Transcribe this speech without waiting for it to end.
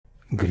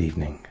Good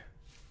evening.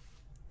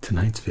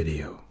 Tonight's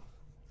video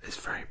is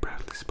very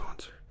proudly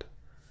sponsored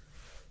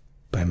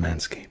by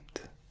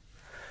Manscaped.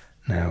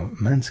 Now,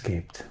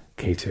 Manscaped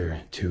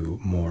cater to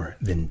more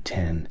than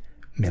 10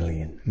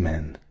 million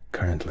men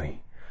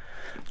currently.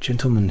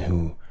 Gentlemen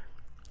who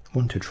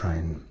want to try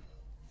and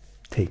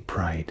take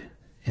pride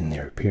in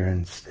their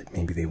appearance, that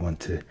maybe they want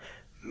to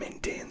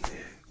maintain the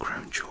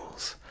crown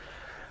jewels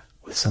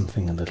with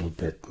something a little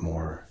bit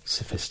more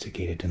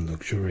sophisticated and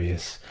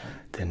luxurious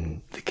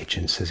than the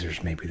kitchen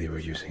scissors maybe they were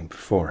using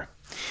before.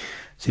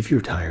 So if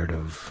you're tired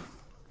of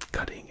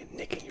cutting and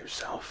nicking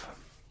yourself,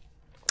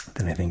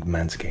 then I think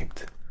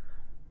Manscaped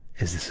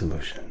is the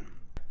solution.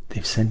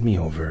 They've sent me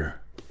over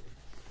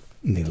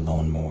the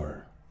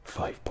Lawnmower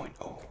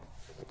 5.0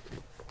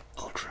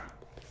 Ultra,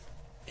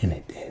 and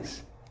it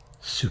is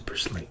super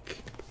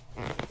sleek,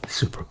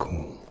 super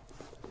cool.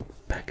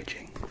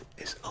 Packaging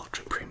is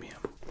ultra premium.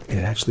 It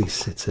actually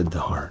sits at the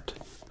heart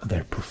of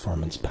their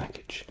performance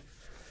package,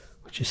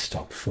 which is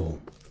stocked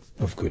full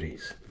of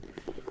goodies.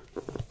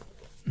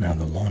 Now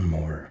the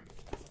lawnmower,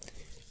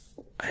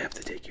 I have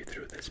to take you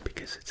through this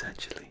because it's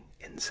actually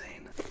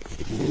insane.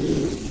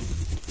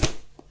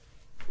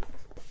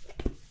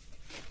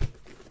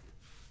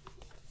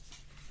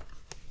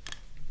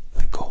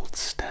 The gold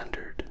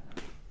standard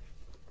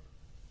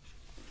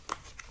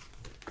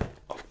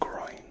of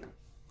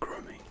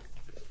grooming.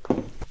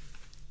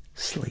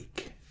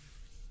 Sleek,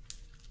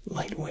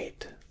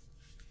 lightweight,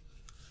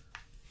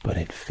 but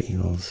it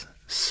feels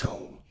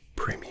so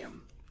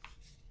premium.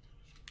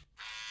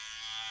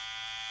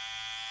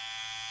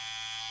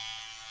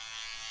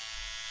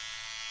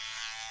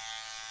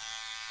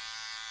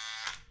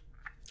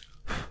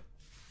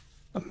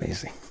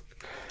 Amazing.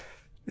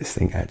 This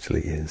thing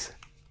actually is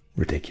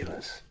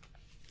ridiculous.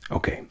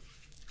 Okay,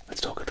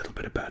 let's talk a little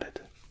bit about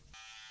it.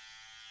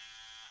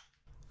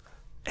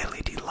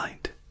 LED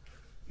light,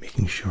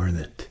 making sure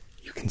that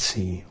you can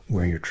see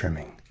where you're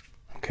trimming.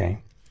 Okay?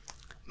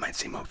 Might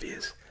seem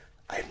obvious.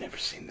 I've never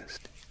seen this.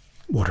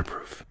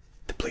 Waterproof.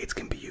 The blades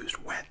can be used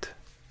wet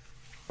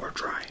or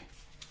dry.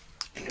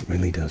 And it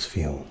really does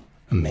feel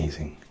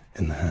amazing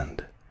in the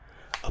hand.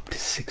 Up to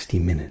 60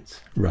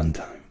 minutes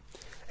runtime.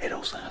 It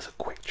also has a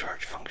quick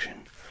charge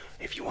function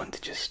if you want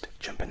to just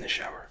jump in the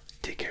shower,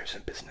 take care of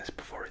some business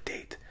before a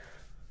date.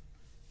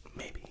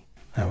 Maybe.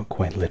 Now it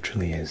quite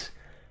literally is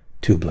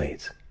 2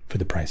 blades for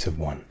the price of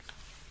 1.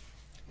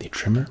 The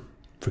trimmer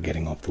for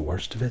getting off the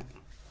worst of it,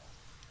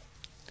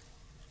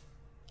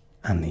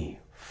 and the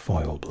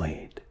foil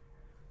blade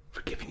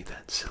for giving you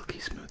that silky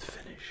smooth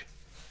finish.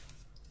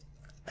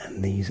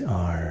 And these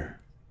are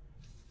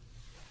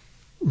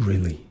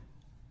really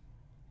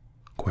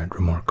quite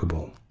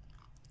remarkable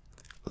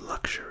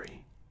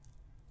luxury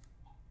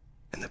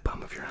in the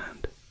palm of your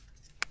hand.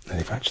 Now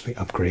they've actually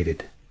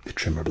upgraded the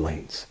trimmer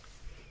blades.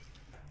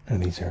 Now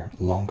these are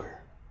longer,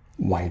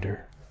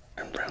 wider,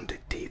 and rounded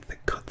teeth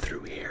that cut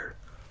through hair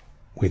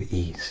with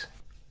ease.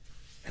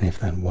 And if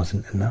that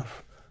wasn't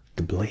enough,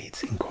 the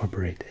blades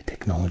incorporate a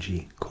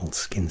technology called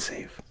skin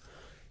safe.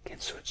 Again,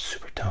 so it's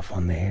super tough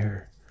on the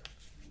hair,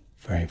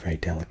 very, very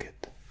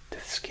delicate to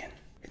the skin.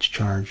 It's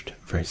charged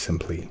very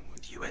simply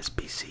with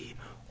USB-C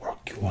or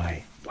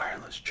QI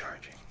wireless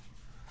charging.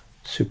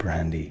 Super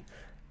handy,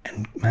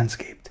 and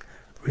Manscaped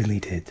really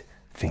did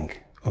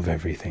think of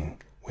everything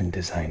when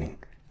designing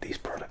these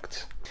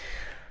products.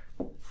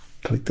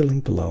 Click the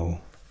link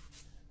below,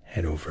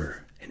 head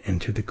over and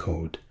enter the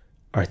code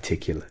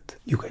ARTICULATE.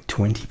 You get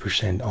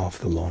 20% off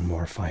the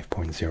Lawnmower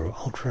 5.0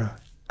 Ultra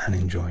and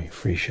enjoy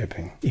free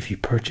shipping. If you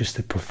purchase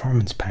the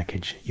performance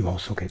package, you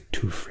also get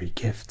 2 free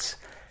gifts.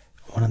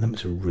 One of them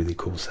is a really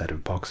cool set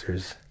of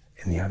boxers,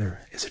 and the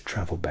other is a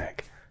travel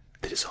bag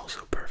that is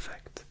also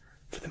perfect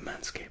for the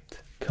Manscaped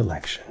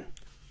collection.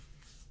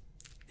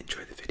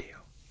 Enjoy the video.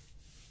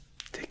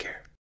 Take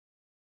care.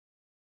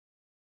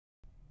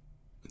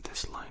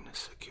 This line is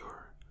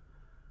secure,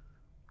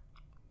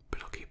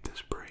 but I'll keep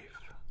this brave.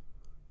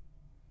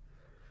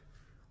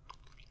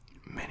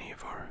 Many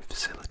of our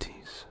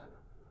facilities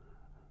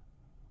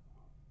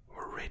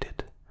were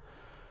raided.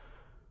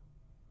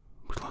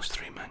 We lost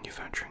 3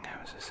 manufacturing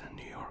houses in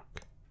New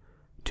York,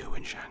 2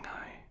 in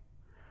Shanghai,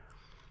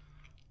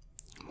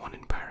 1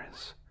 in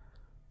Paris,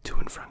 2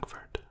 in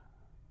Frankfurt.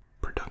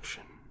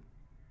 Production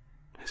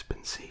has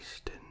been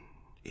ceased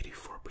in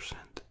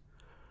 84%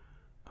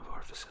 of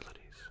our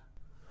facilities.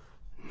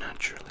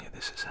 Naturally,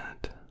 this has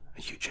had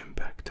a huge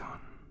impact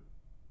on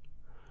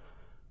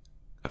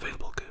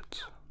available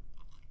goods.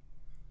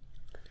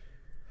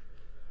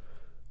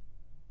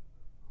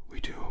 We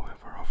do,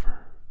 however,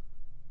 offer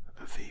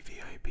a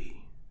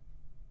VVIP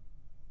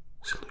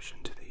solution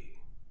to the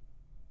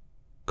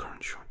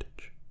current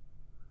shortage.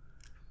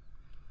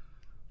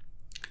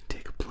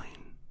 Take a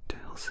plane to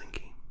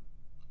Helsinki.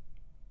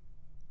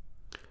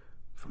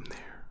 From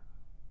there,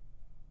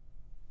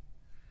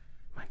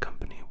 my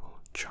company will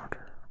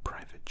charter a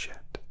private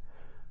jet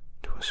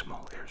to a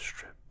small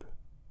airstrip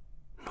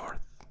north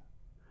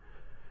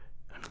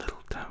in a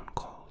little town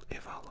called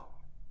Ivalo.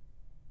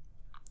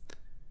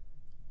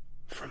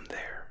 From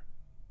there,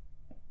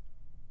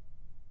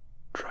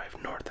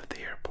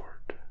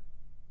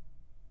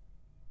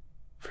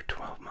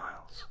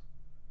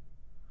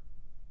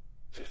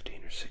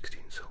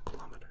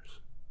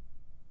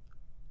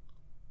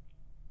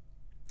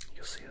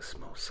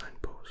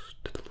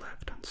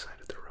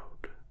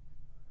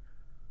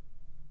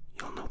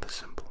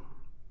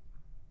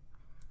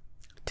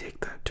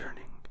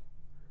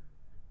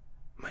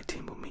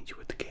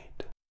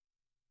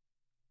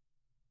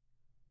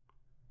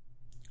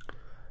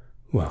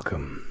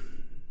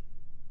 Welcome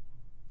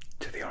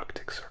to the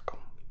Arctic Circle.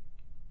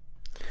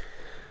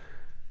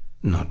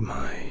 Not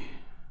my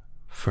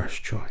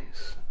first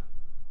choice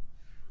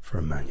for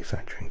a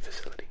manufacturing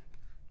facility.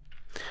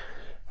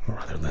 Or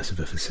rather less of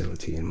a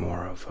facility and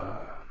more of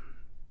a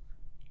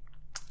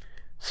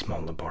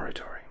small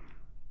laboratory.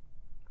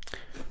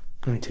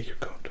 Let me take your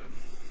coat.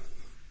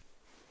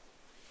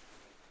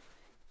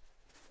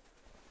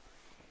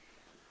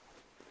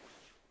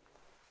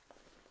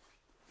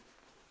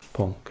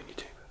 Paul, can you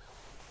take this?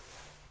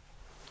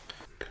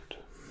 Good.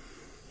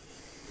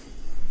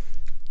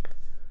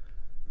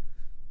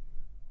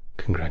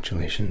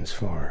 Congratulations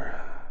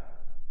for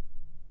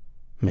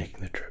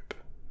making the trip.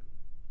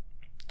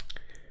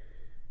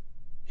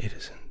 It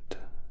isn't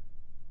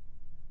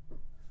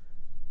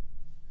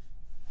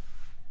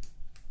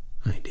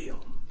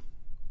ideal,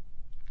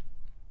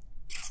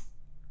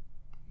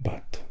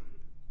 but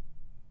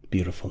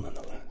beautiful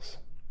nonetheless.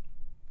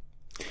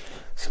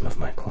 Some of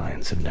my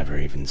clients have never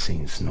even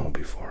seen snow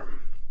before,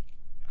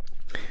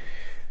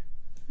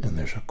 and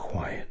there's a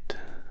quiet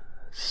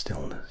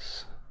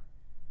stillness.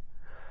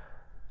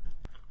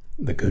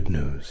 The good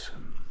news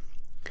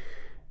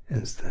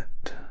is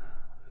that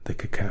the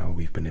cacao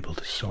we've been able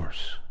to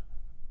source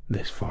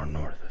this far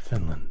north of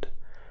Finland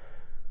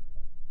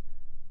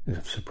is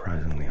of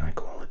surprisingly high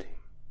quality.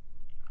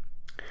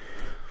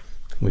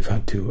 We've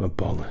had to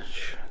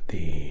abolish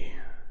the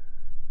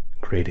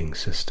grading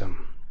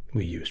system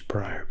we used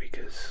prior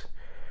because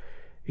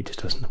it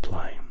just doesn't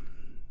apply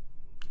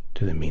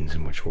to the means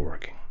in which we're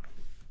working.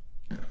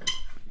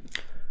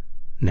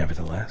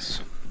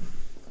 Nevertheless,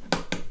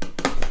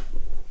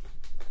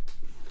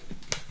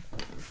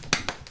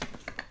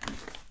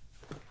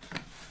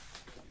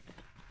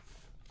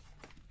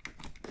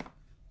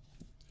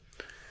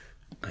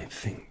 I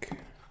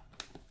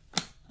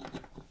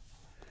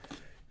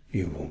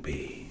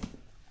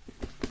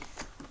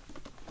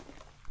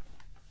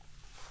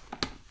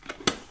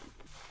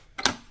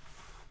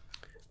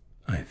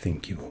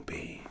think you will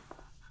be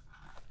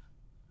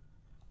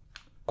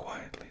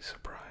quietly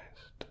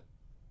surprised.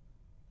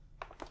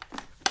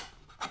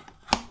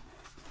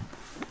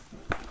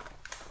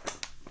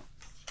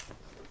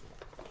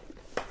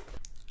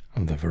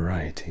 Of the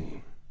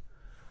variety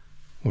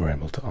we're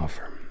able to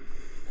offer.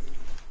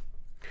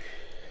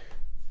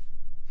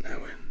 Now,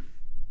 in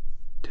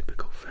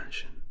typical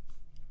fashion,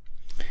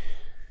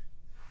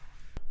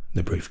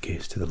 the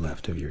briefcase to the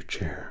left of your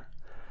chair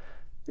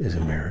is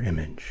a mirror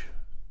image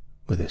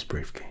with this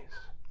briefcase.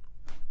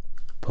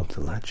 Pull up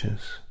the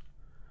latches,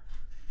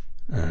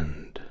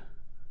 and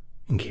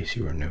in case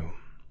you are new,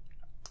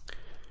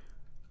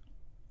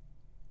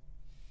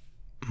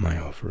 my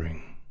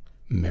offering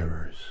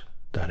mirrors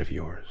that of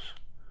yours.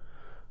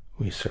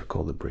 We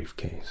circle the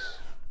briefcase.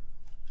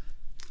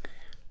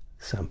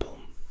 Sample.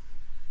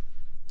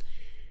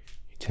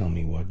 You tell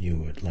me what you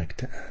would like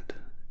to add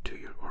to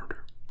your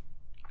order.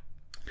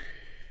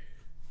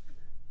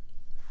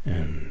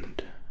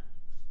 And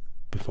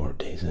before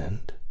day's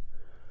end,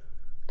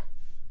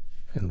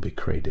 it'll be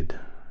crated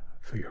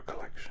for your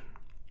collection.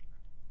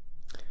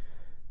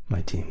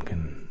 My team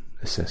can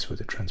assist with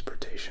the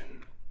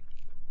transportation,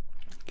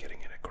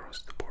 getting it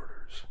across the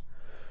borders.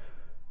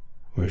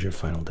 Where's your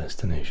final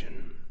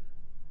destination?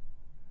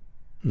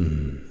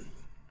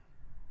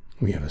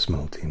 We have a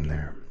small team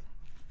there.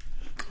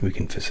 We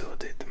can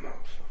facilitate the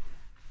move.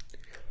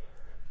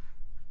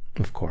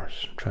 Of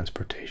course,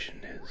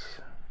 transportation is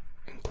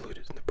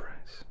included in the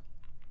price.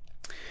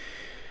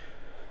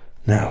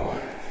 Now,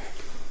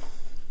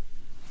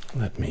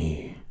 let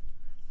me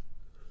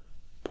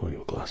pour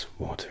you a glass of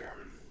water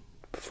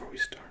before we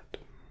start.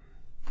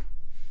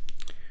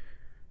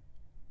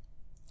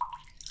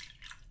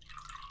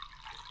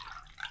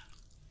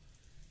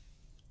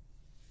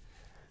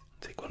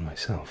 Take one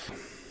myself.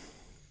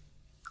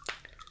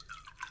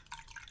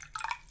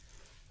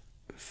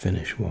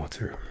 Finnish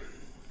water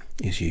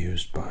is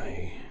used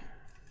by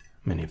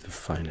many of the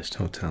finest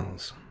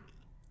hotels.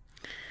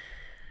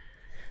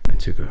 I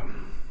took a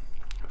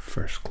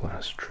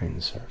first-class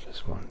train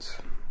service once.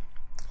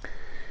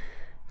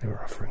 They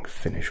were offering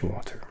Finnish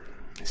water.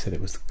 They said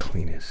it was the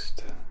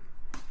cleanest,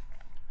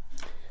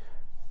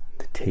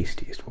 the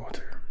tastiest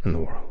water in the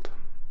world.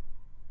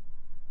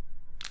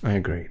 I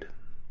agreed.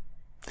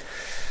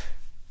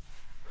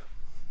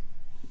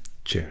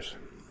 Cheers.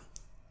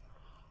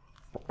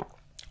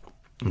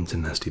 It's a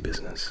nasty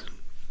business.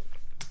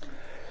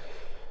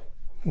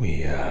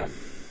 Well,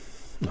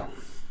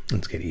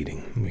 let's get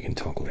eating. We can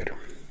talk later.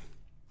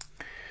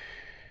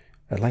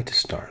 I'd like to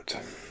start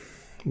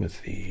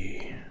with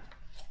the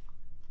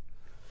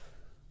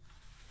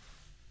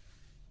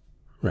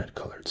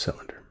red-colored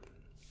cylinder.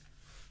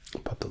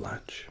 Pop the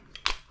latch.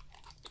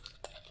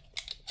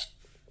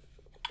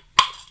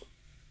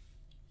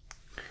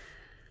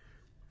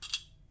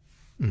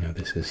 Now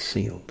this is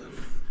sealed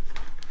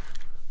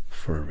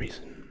for a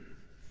reason.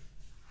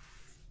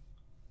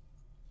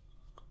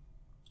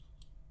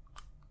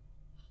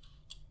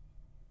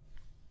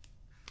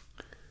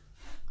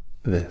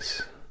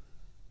 This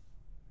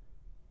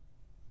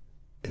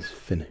is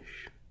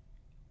Finnish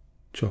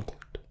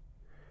chocolate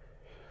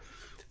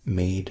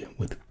made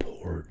with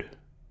poured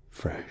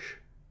fresh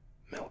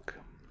milk.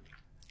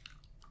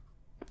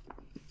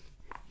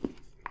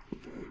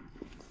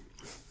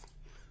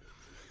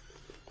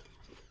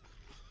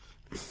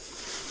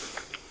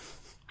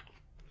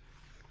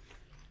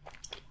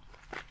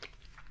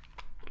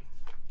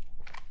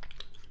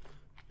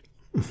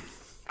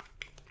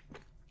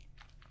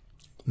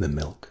 The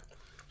milk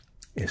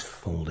is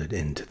folded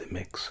into the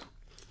mix,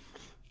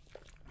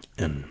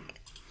 and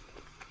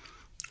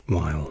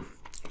while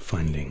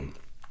finding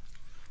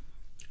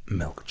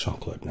milk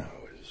chocolate now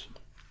is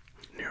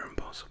near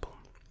impossible,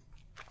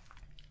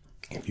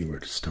 if you were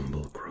to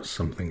stumble across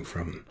something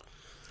from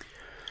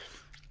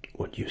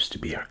what used to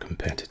be our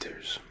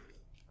competitors,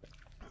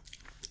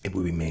 it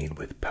would be made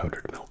with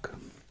powdered milk.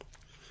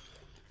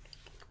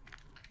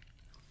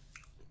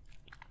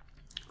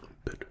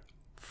 But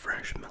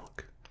fresh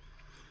milk,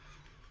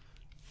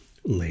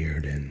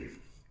 layered in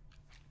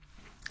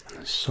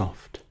a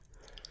soft,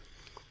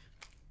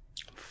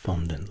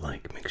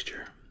 fondant-like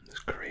mixture is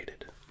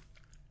created.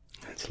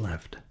 And it's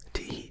left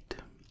to heat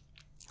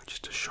for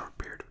just a short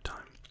period of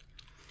time.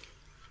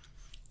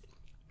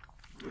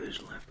 It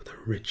is left with a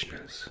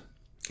richness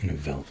and a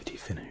velvety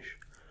finish.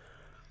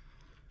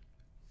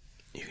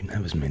 You can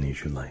have as many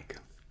as you like.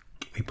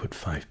 We put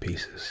 5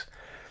 pieces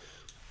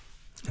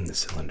in the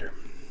cylinder,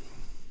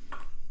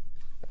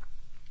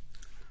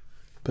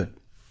 but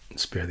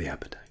spare the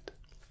appetite.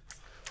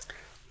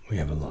 We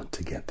have a lot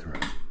to get through.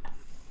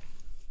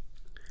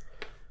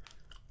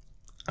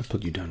 I'll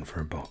put you down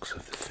for a box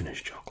of the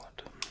finished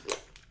chocolate.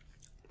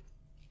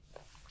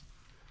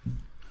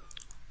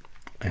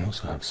 I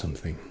also have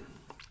something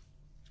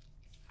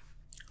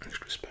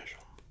extra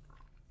special.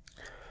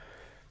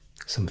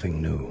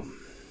 Something new.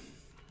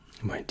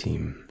 My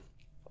team,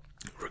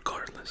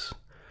 regardless,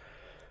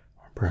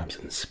 or perhaps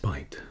in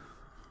spite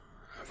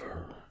of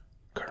our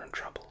current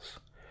troubles,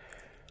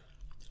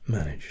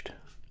 managed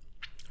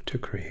to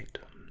create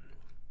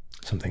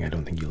something I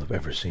don't think you'll have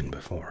ever seen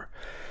before.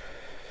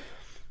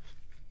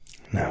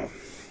 Now,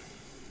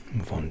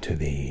 move on to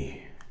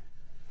the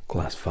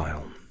glass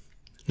vial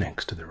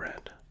next to the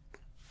red.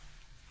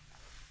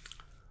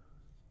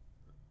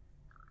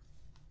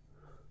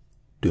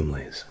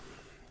 Doomlays.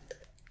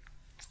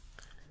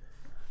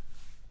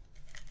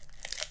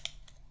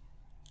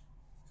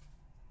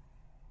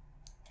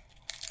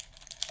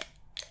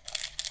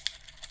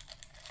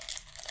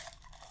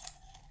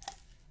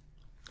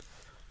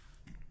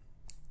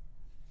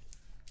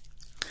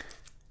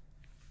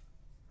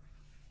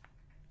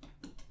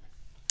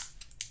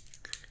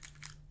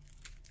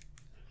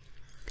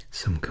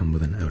 Some come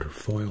with an outer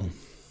foil.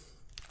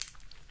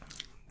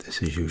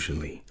 This is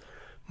usually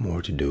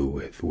more to do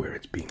with where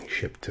it's being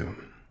shipped to.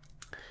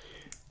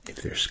 If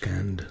they're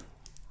scanned,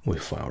 we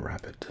foil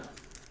wrap it.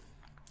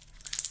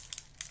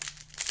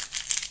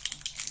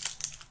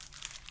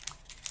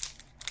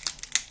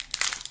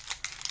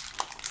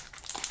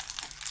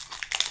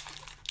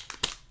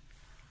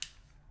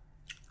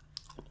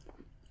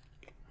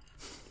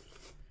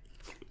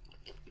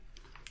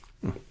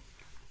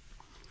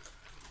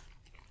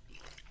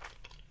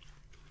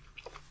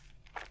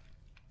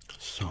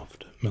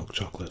 Soft milk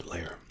chocolate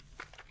layer.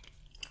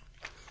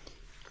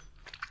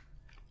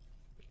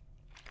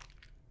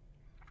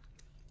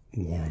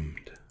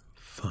 Warmed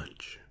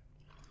fudge.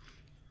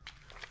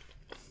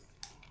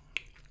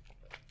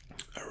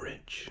 A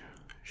rich,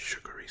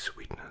 sugary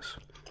sweetness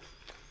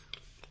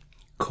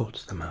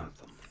coats the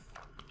mouth.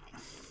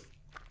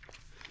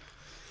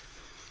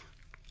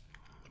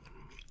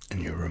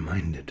 And you're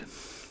reminded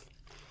of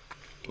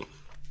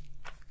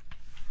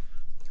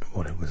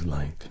what it was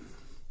like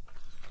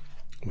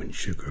when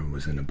sugar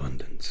was in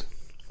abundance.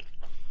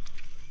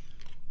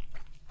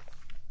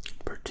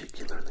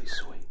 Particularly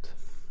sweet.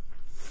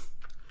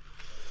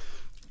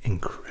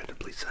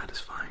 Incredibly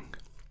satisfying.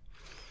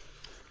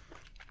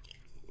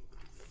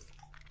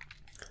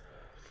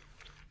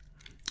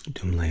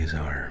 Doomlays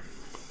are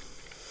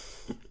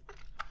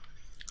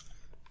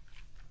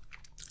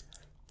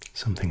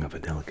something of a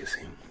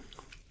delicacy,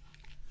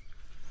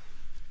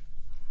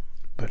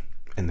 but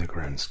in the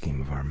grand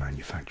scheme of our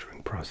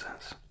manufacturing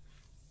process,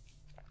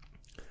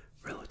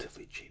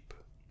 relatively cheap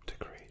to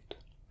create.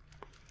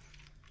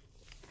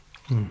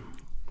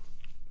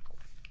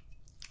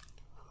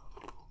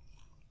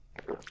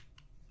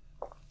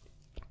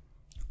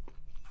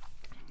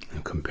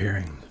 Now,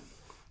 comparing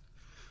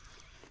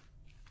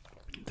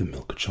the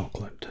milk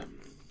chocolate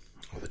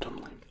with a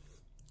tumbling,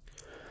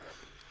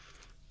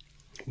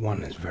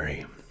 one is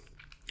very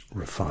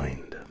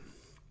refined,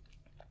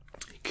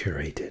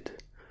 curated.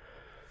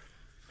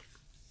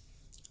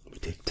 We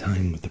take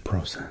time with the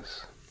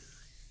process.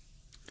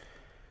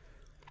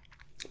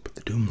 But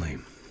the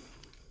Doomlay,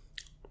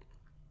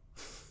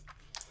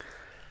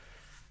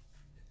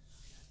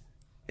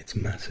 it's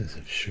masses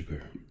of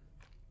sugar.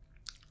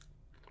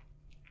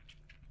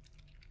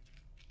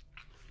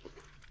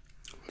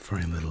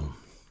 Very little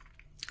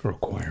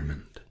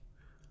requirement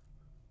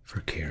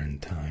for care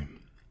and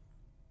time.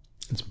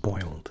 It's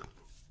boiled.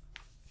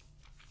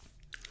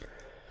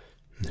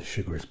 The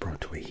sugar is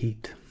brought to a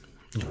heat.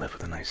 You're left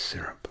with a nice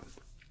syrup.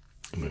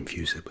 You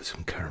infuse it with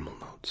some caramel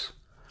notes.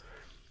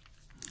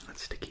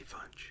 That's sticky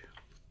fudge.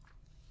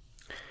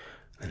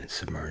 Then it's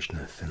submerged in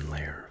a thin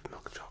layer of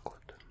milk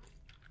chocolate.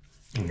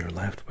 And you're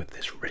left with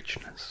this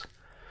richness.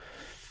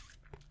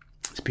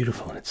 It's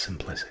beautiful in its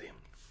simplicity.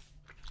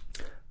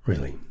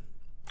 Really,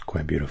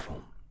 quite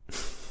beautiful.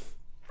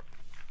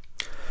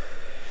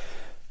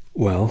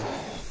 Well,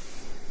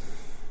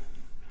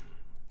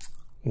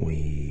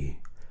 we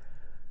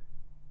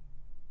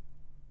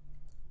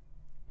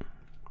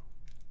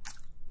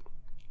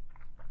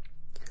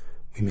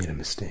made a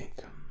mistake.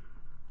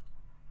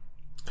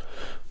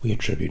 We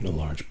attribute a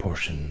large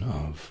portion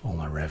of all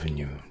our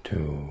revenue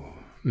to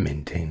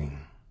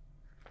maintaining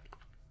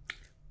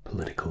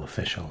political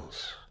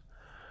officials,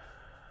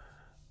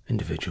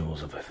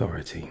 individuals of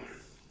authority,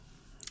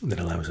 that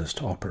allows us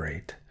to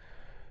operate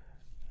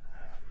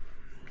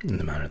in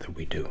the manner that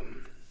we do.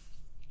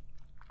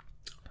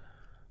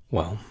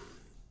 Well,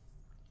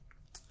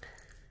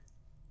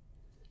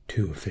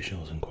 two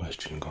officials in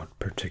question got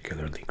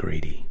particularly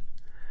greedy.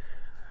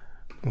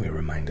 We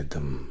reminded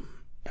them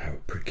how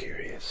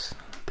precarious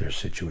their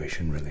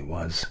situation really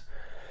was,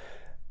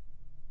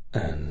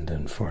 and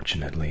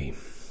unfortunately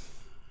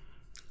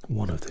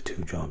one of the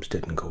two jobs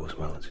didn't go as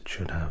well as it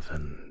should have,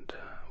 and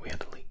we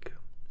had a leak.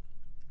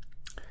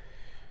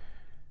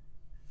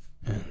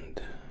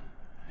 And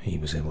he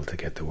was able to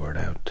get the word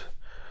out,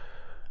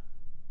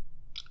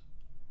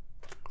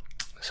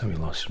 so we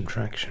lost some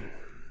traction.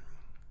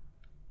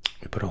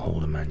 We put a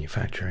hold on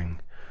manufacturing,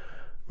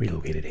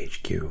 relocated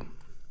HQ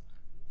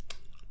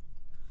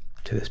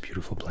to this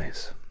beautiful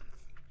place.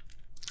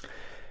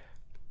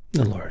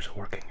 The lawyers are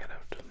working it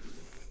out.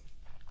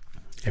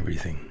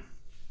 Everything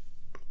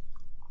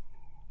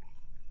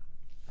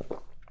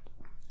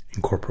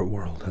in corporate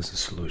world has a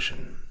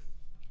solution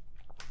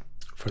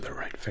for the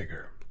right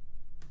figure,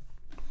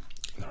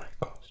 the right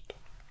cost.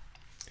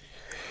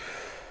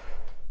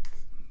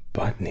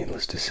 But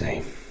needless to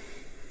say,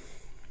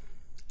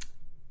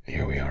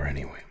 here we are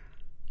anyway.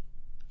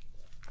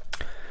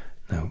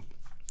 Now,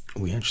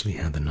 we actually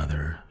had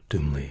another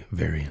tingly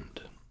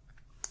variant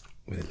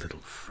with a little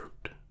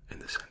fruit in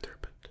the center,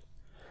 but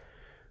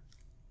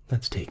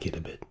let's take it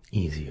a bit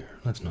easier.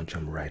 Let's not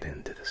jump right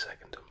into the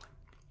second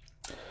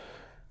tingly.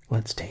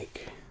 Let's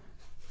take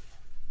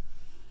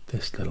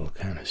this little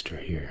canister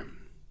here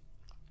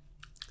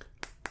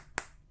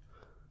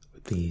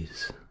with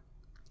these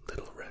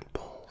little red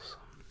balls.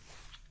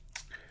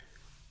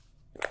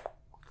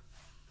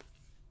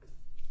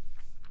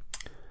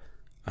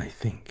 I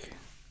think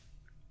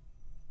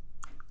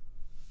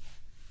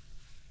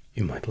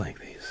you might like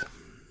these.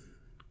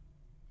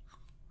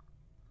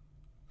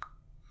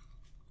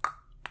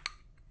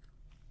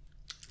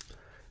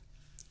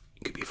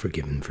 You could be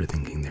forgiven for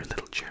thinking they're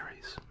little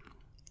cherries,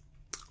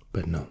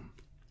 but no.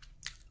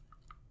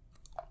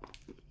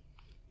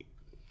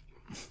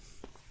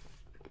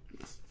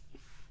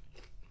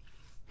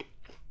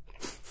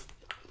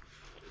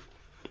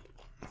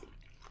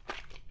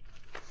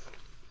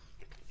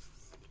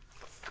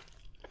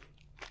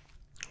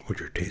 What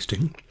you're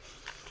tasting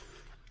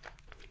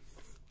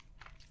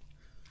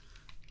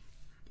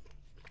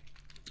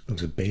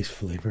is a base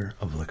flavor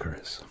of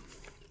licorice,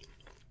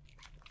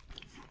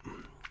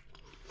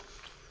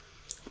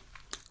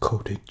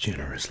 coated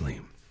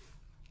generously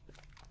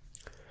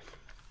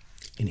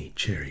in a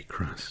cherry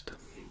crust.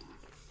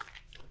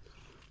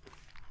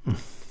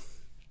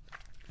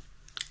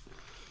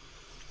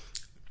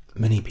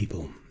 Many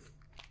people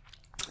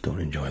don't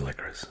enjoy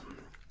licorice.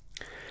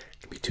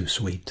 It can be too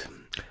sweet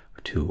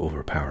or too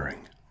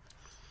overpowering.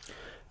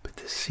 But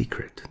the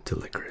secret to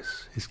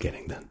licorice is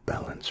getting that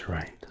balance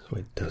right, so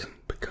it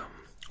doesn't become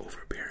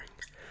overbearing.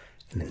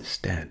 And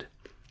instead,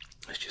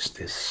 it's just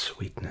this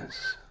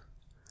sweetness,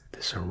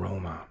 this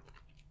aroma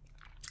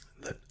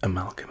that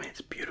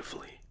amalgamates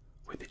beautifully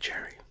with the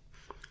cherry.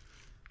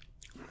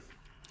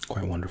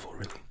 Quite wonderful,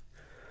 really.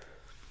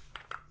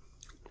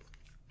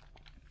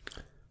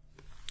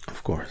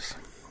 Of course,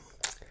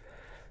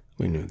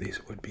 we knew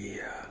these would be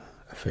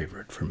a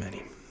favorite for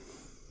many.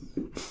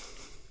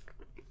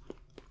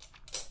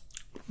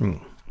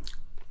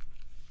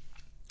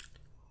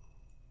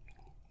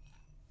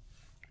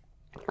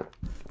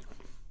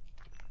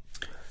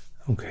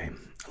 Okay,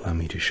 allow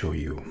me to show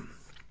you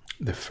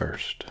the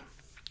first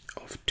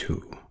of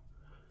two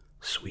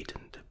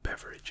sweetened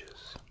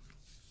beverages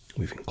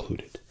we've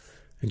included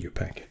in your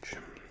package.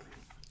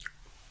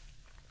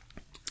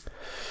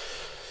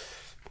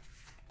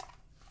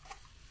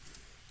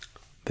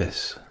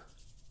 This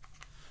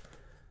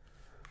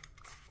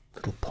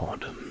little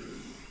pod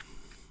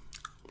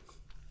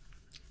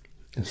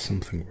is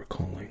something we're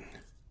calling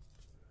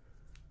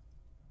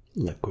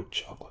liquid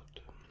chocolate.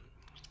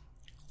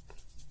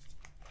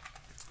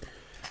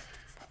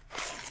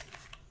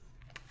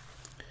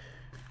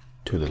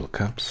 Two little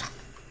cups.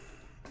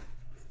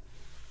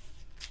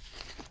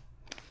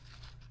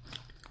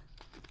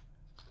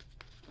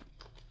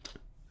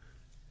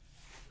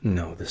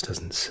 No, this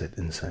doesn't sit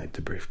inside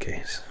the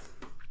briefcase.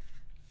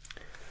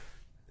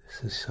 This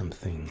This is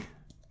something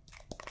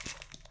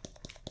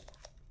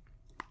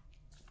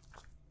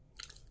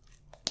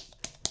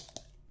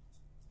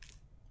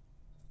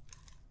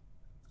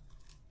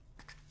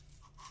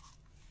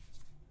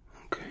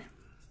okay.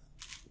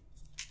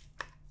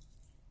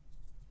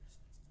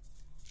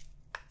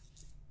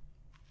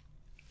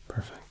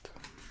 Perfect.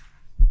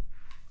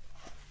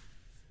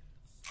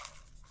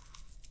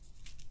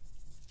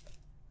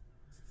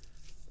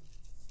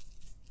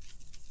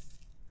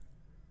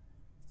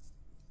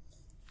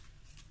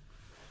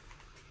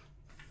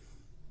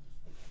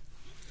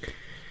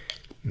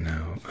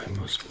 Now, I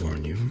must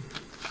warn you,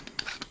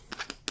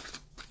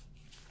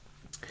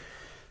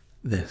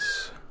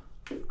 this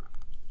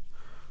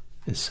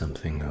is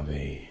something of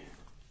a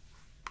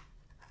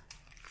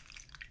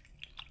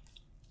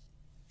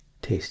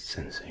taste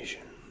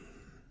sensation.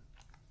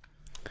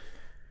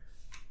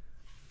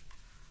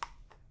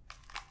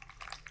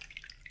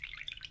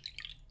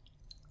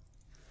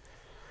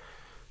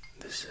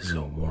 This is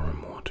a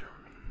warm water.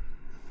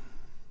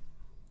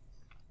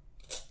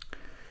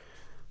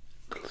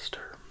 Little stir.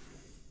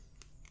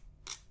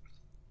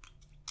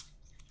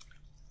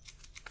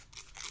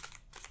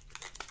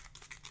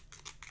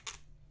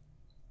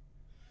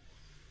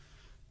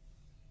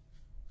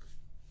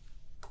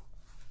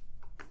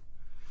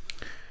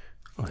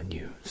 I'll let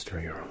you stir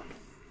your own.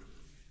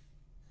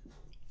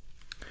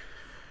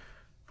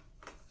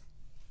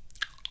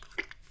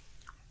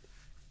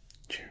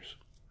 Cheers.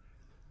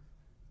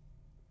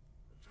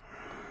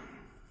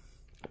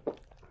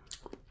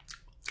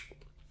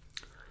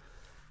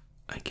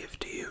 I give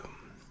to you.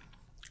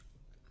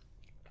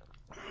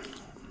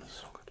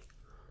 So good.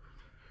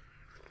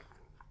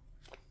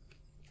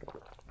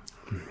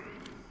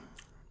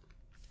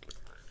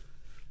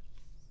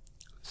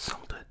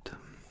 Salted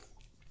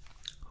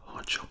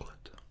hot chocolate.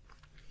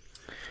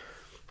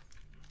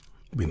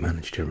 We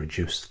managed to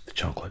reduce the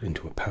chocolate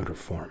into a powder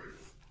form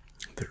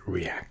that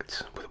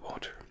reacts with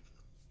water.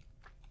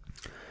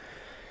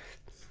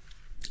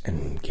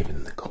 And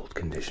given the cold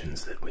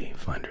conditions that we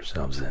find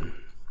ourselves in,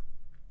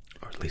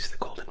 or at least the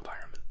cold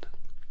environment,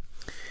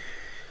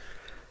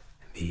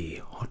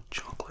 the hot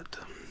chocolate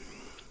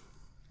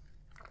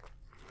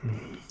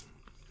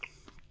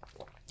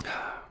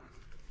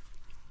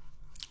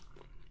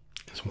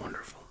is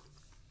wonderful.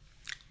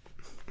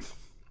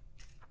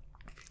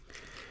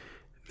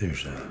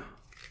 There's a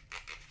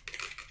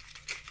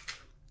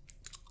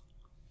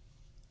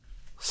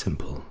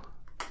simple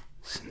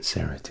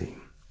sincerity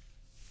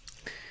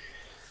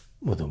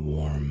with a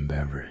warm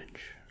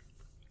beverage,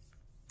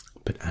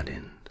 but add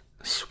in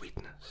a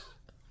sweetness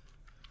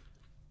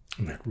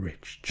and that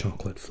rich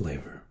chocolate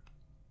flavor.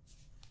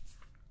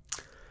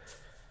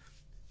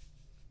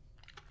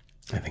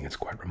 I think it's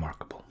quite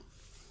remarkable.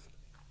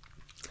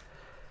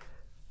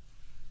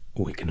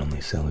 We can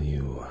only sell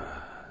you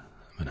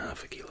about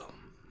half a kilo.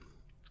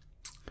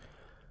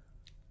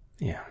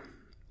 Yeah,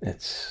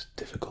 it's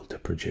difficult to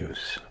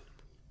produce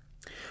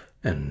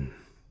and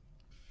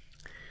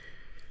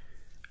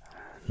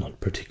not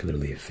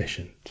particularly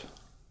efficient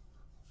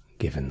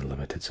given the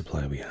limited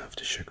supply we have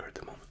to sugar at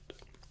the moment.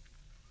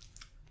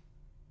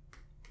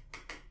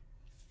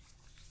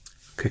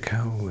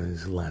 Cacao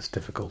is less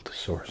difficult to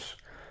source,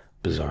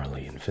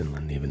 bizarrely, in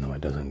Finland, even though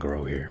it doesn't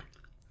grow here.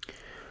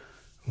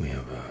 We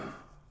have a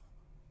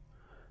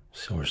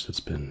source that's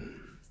been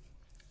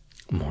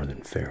more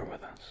than fair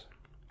with us.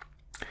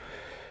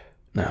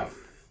 Now,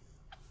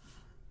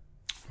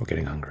 we're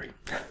getting hungry.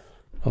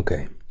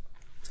 Okay.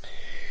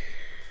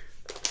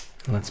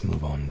 Let's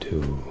move on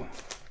to,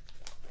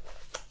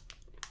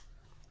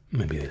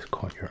 maybe this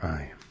caught your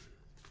eye.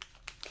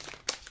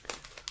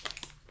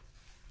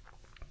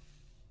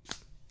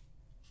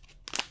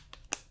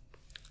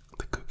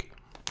 The cookie.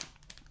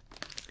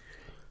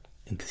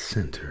 In the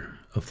center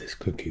of this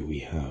cookie we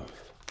have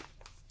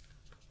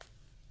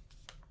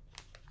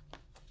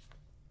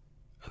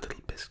a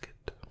little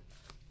biscuit.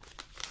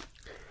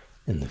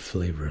 And the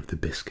flavor of the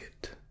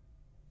biscuit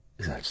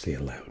is actually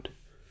allowed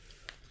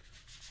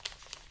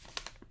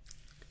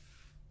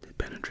to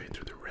penetrate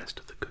through the rest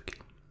of the cookie.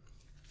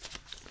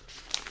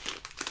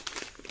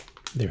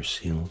 They're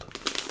sealed.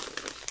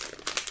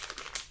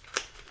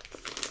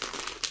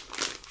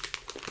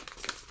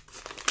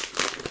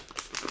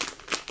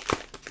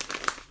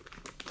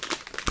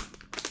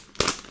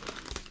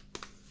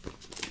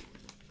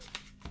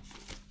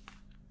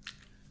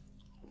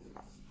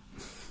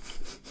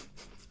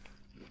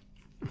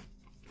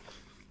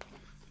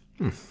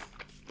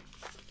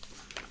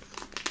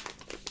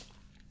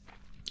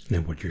 Now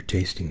what you're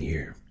tasting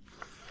here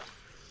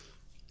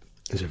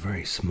is a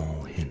very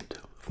small hint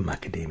of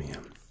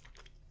macadamia.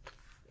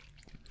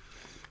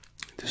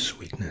 The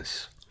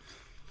sweetness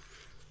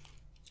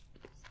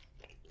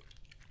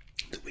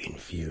that we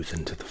infuse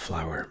into the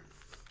flour.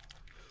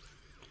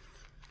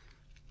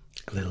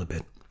 A little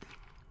bit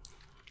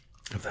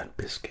of that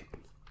biscuit.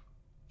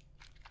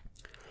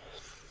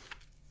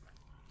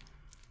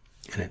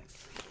 And it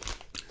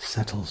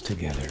settles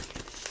together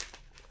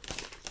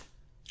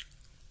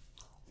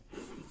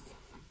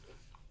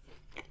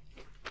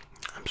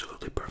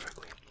absolutely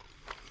perfectly.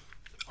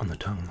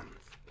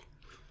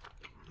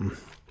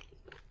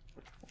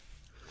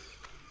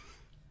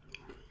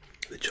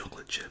 The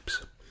chocolate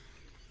chips.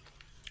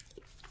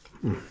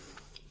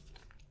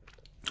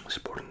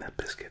 Supporting that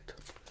biscuit.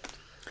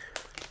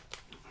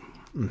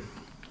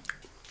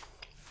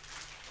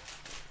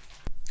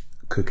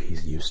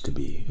 Cookies used to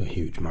be a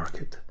huge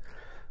market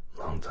a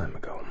long time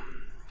ago,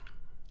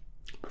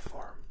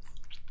 before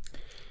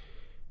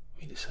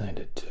we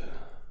decided to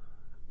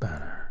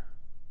ban our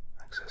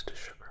access to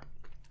sugar.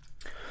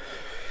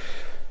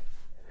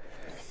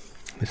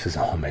 This is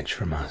a homage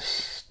from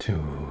us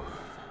to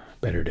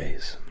better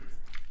days.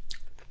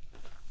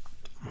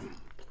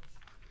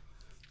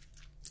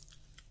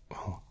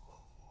 Well,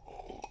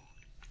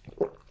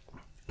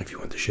 if you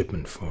want the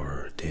shipment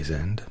for day's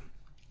end,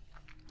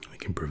 we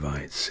can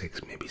provide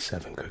 6, maybe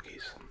 7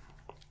 cookies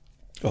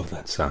of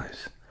that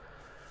size.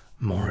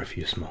 More if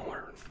you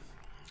smaller.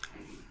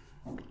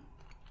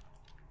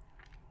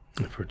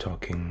 If we're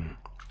talking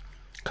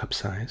cup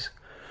size,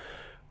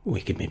 we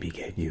could maybe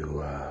get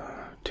you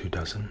 2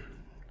 dozen.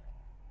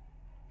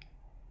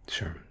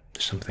 Sure,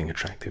 there's something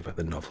attractive about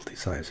the novelty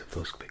size of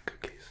those big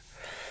cookies.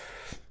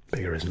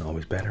 Bigger isn't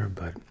always better,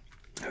 but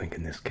I think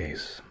in this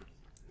case,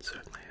 it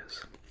certainly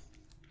is.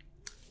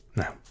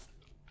 Now,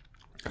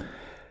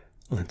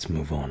 let's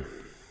move on.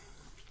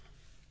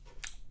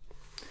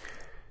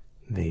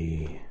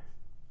 The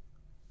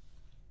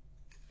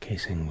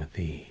casing with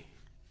the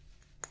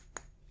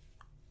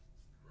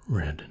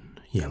red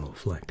and yellow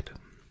flecked.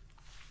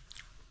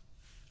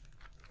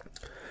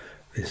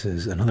 This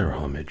is another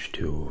homage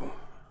to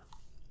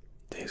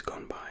days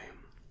gone by.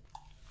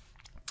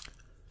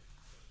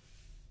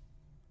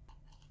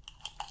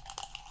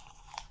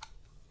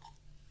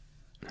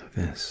 Now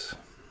this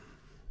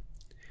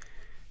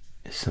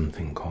is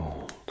something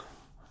called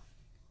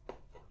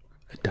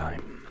a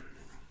dime.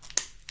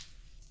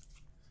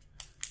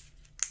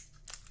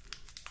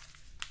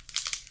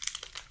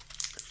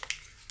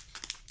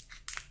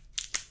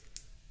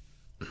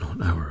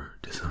 Not our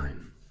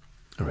design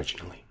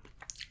originally.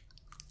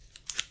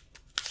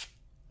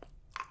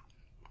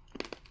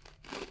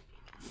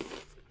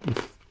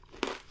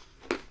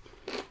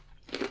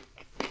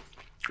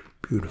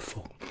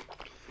 Beautiful.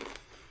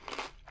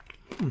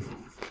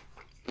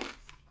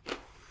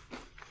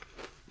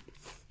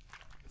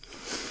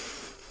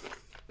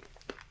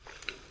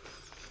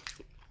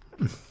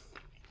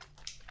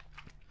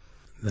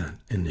 That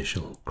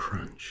initial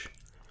crunch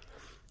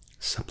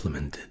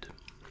supplemented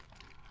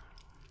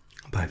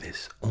by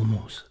this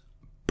almost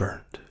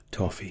burnt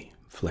toffee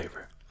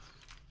flavor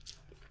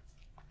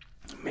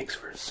makes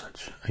for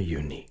such a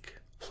unique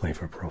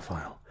flavor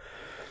profile,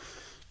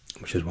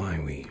 which is why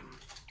we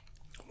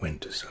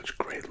went to such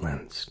great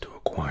lengths to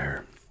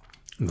acquire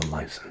the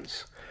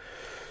license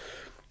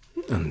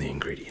and the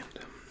ingredient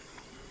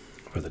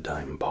for the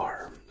dime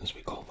bar, as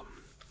we call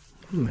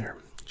them. They're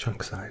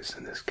chunk size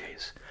in this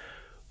case.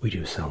 We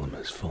do sell them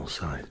as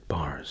full-size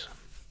bars,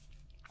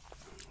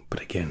 but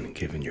again,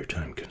 given your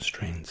time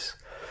constraints,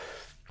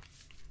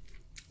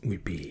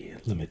 we'd be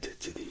limited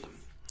to the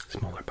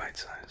smaller bite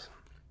size.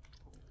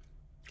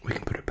 We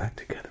can put it back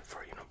together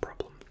for you, no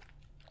problem.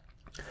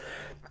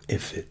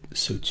 If it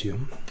suits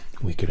you,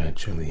 we could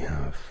actually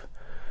have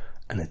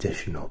an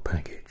additional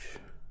package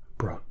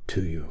brought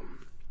to you.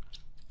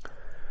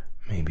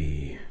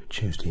 Maybe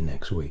Tuesday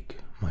next week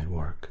might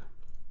work.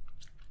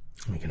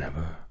 We can have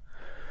a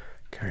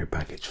carrier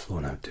package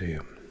flown out to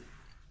you.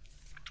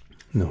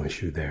 No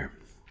issue there.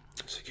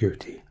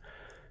 Security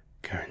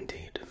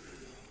guaranteed.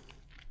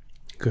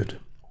 Good.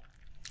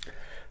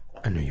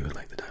 I knew you would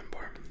like the dime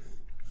bar.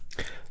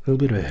 A little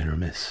bit of a hit or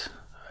miss,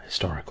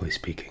 historically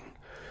speaking,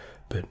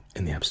 but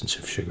in the absence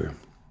of sugar,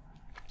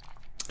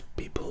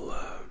 people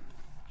are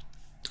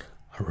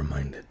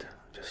reminded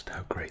just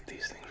how great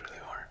these things really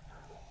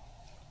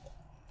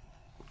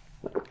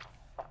are.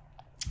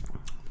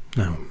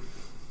 Now,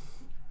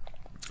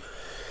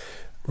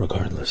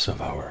 regardless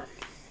of our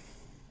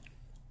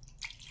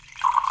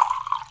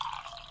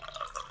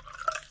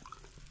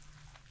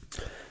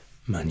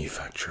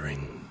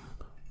manufacturing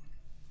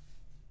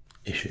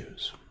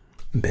issues,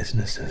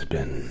 business has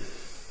been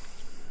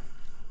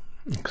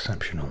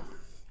exceptional.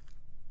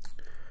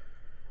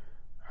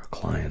 Our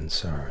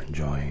clients are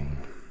enjoying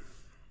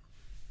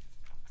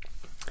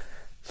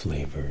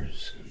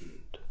flavors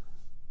and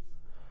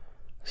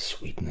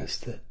sweetness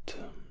that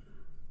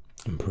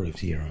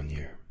improves year on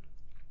year.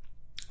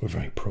 We're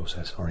very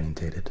process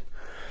orientated,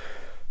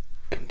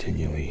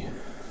 continually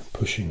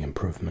pushing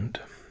improvement.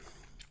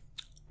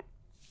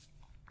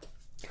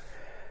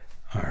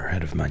 Our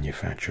head of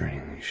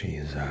manufacturing, she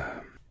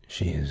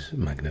is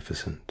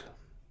magnificent.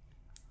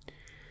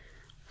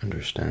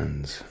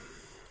 Understands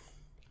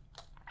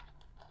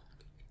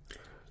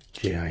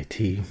GIT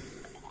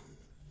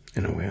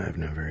in a way I've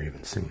never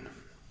even seen.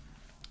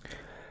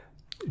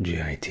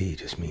 GIT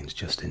just means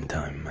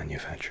just-in-time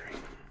manufacturing.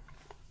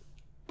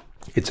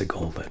 It's a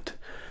goal that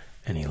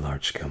any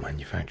large-scale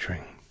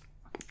manufacturing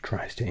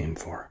tries to aim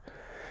for.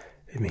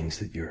 It means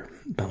that you're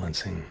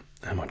balancing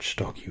how much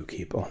stock you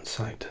keep on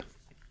site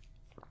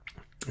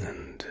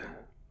and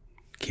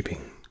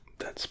keeping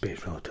that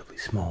space relatively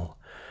small,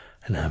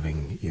 and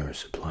having your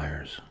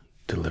suppliers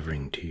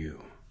delivering to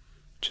you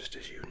just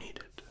as you need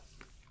it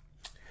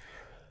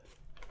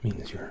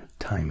means your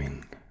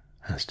timing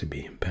has to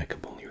be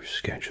impeccable, your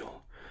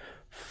schedule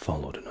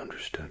followed and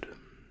understood.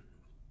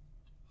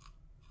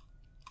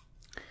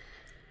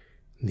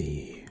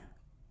 The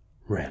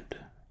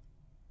red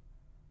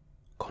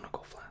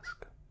conical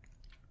flask.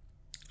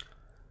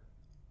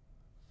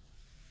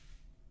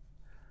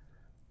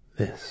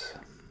 This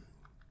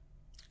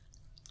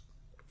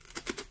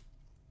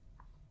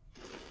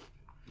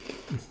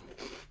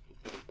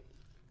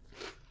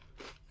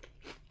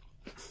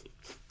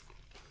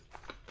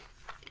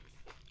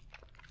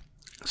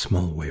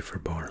small wafer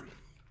bar,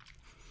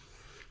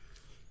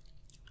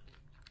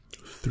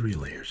 3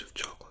 layers of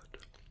chocolate,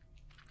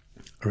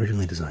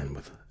 originally designed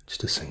with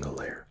just a single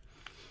layer.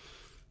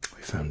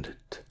 We found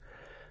it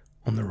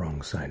on the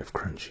wrong side of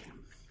crunchy.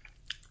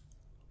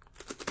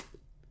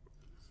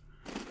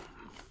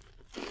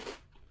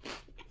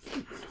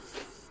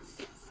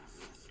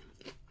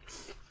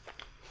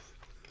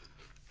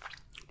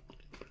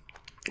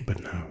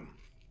 But now,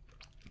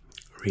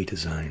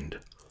 redesigned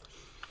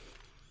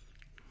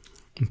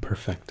and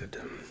perfected.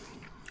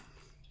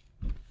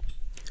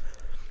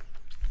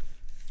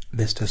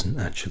 This doesn't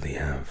actually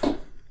have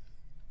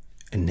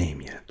a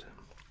name yet.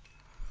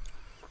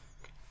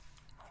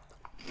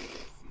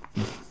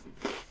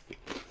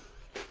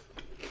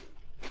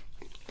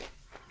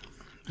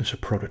 It's a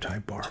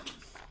prototype bar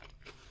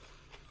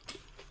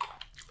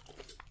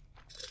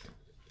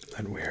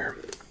that we're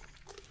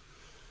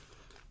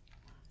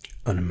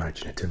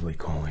unimaginatively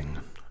calling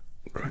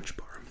Crunch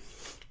Bar.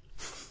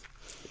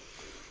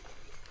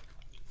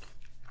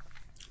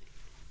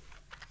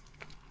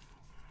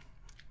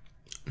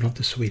 Not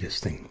the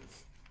sweetest thing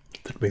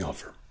that we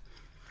offer,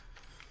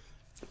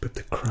 but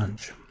the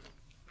crunch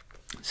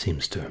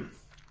seems to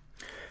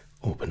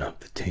open up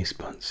the taste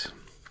buds,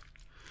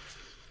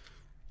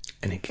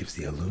 and it gives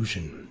the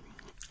illusion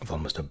of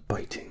almost a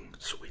biting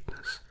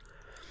sweetness,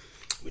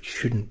 which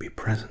shouldn't be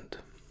present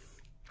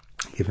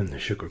given the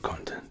sugar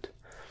content,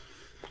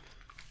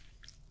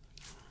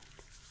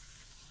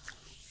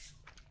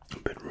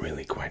 but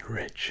really quite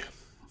rich,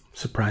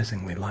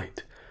 surprisingly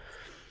light,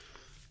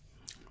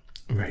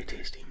 very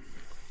tasty.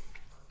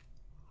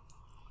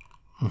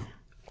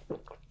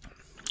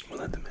 We'll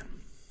let them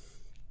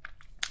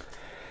in.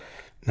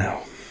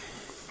 Now,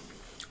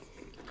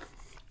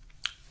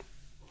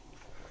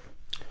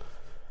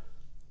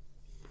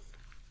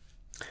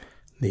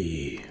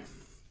 the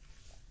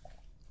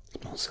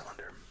small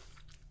cylinder.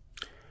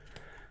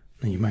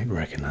 Now you might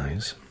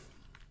recognize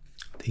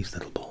these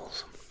little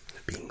balls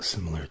being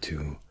similar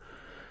to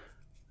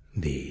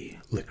the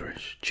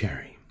licorice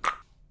cherry.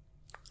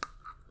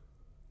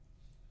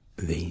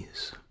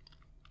 These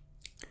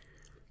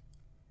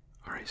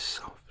are a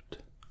soft,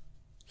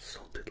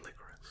 salted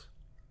licorice.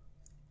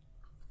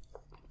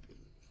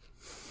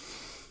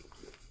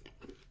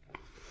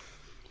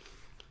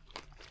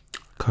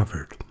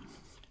 Covered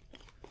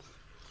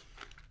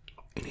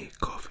in a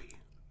coffee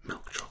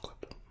milk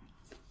chocolate.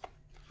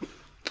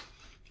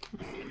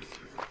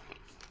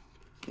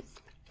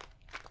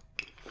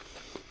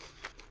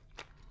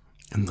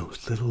 And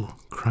those little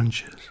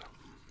crunches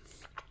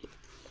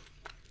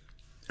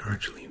are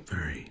actually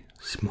very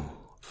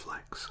small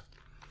flakes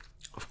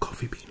of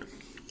coffee bean.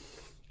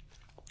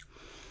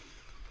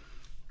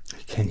 A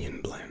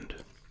Kenyan blend,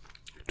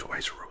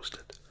 twice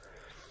roasted.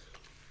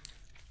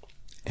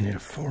 And it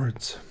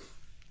affords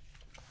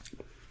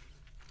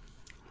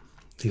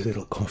these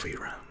little coffee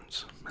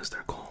rounds, as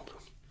they're called,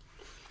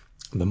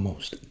 the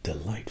most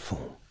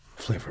delightful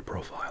flavor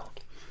profile.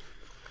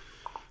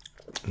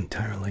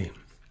 Entirely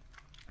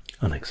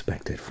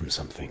unexpected from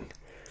something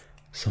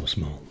so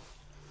small.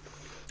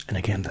 And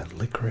again, that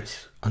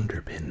licorice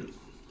underpin,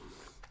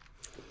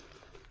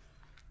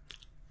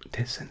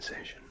 taste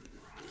sensation.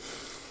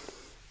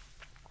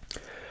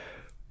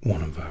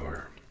 One of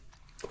our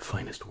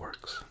finest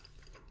works,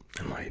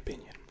 in my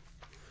opinion.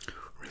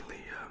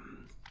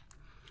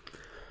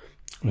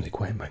 Really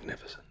quite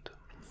magnificent.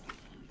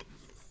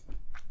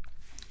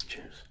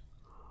 Cheers.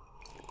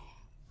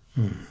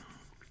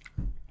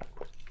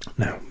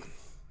 Now,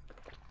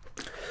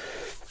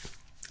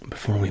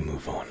 before we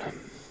move on,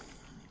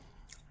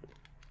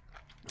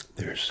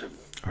 there's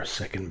our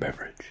second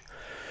beverage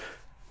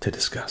to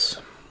discuss.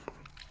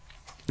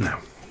 Now,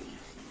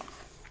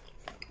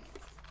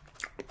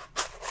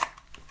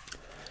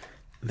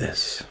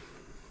 this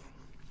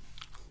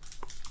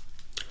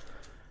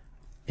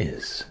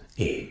is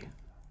a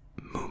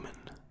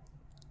Moomin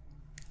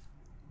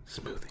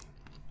smoothie.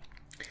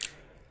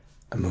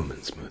 A Moomin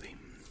smoothie.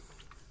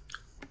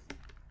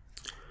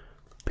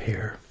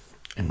 Pear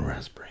and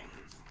raspberry.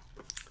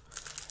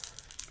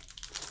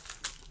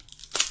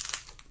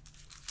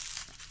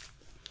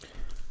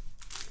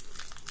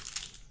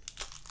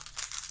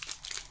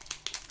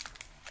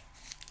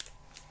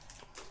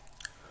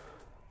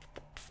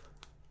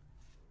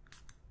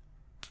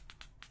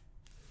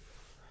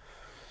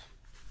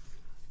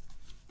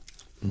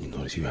 You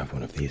notice you have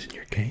one of these in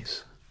your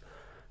case,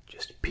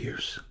 Just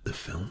pierce the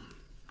film.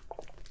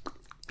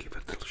 Give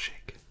it a little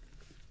shake.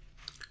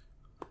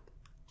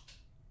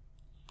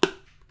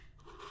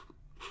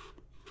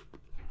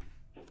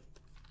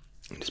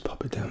 And just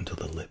pop it down to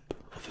the lip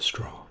of the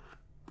straw.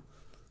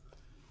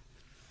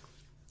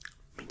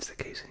 Meets the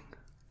casing.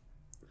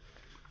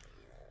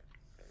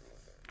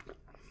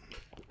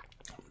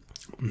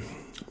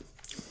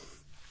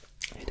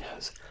 It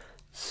has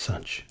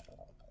such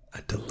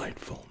a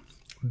delightful,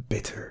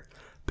 bitter,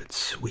 but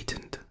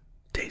sweetened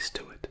taste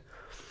to it.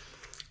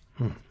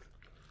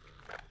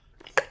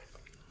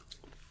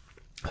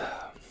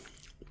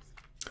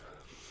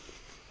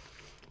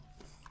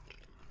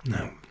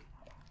 Now,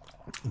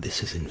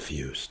 this is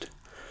infused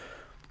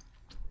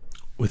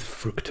with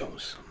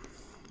fructose.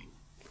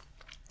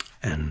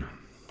 And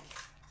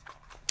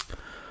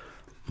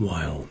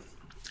while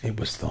it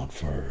was thought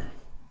for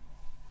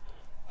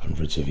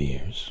hundreds of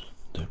years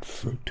that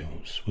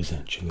fructose was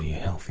actually a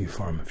healthy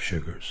form of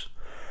sugars,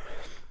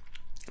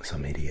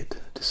 some idiot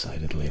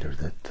decided later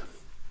that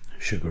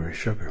sugar is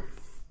sugar.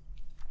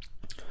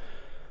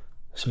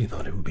 So he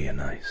thought it would be a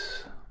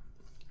nice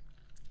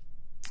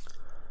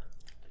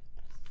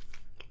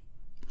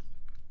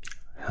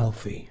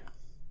healthy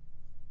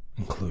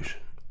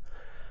inclusion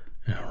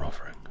in our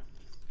offering.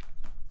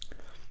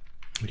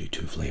 We do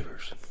 2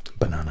 flavors,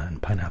 banana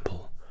and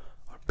pineapple,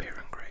 or pear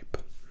and grape.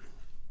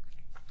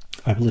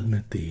 I will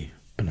admit the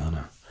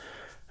banana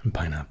and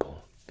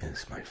pineapple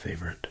is my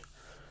favorite,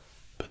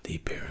 but the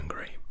pear and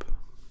grape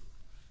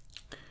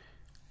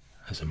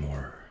has a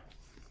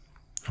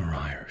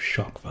higher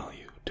shock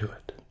value to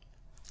it.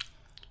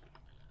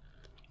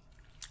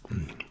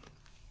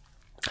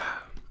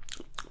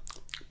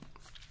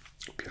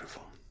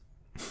 Beautiful.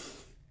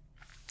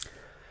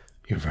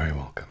 You're very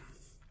welcome.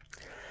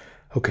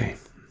 Okay,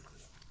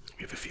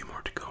 we have a few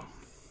more to go.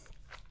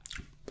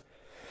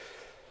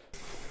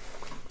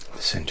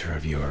 The center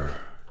of your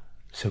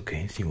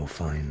showcase, you will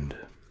find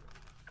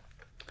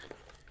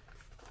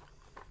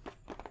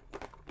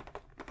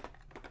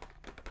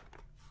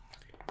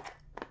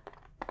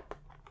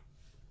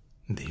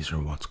these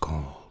are what's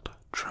called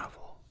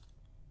travel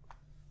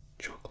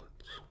chocolates.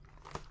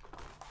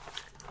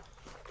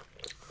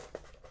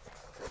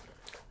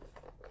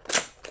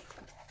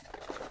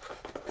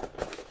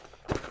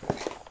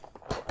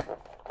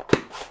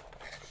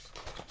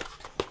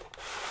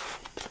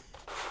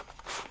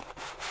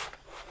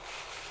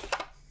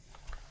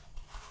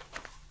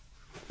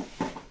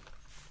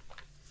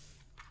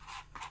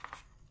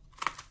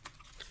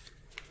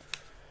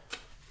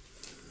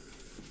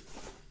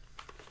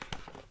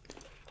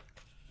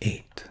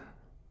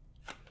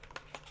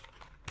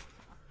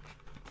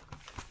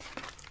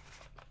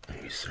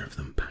 Serve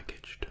them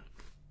packaged,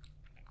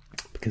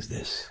 because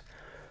this,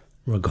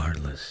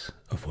 regardless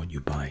of what you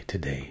buy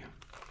today,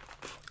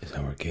 is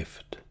our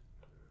gift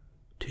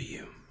to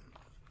you.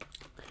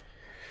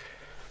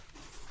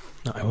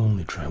 Now, I will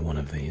only try one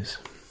of these,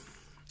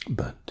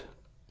 but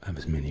have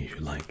as many as you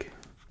like.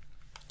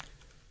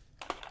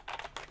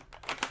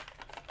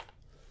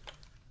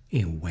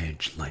 A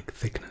wedge-like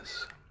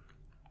thickness.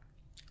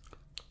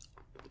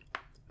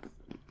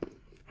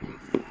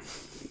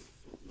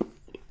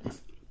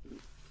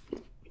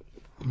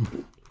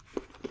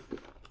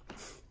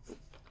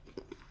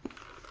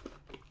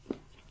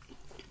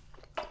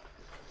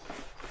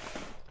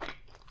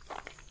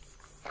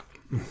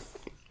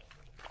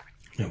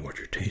 Now what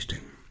you're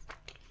tasting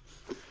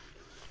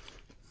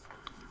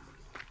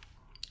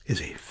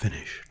is a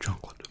Finnish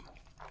chocolate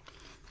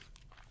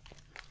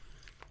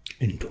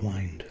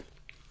entwined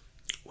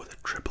with a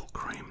triple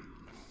cream.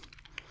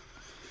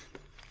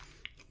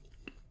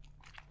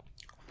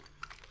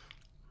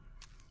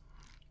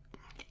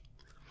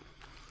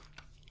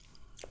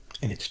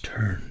 And it's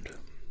turned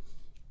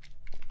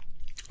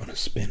on a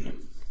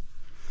spin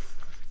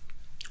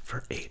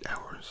for 8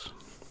 hours.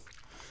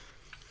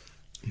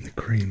 And the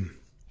cream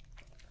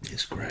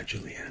is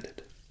gradually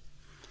added.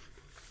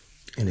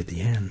 And at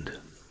the end,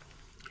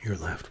 you're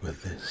left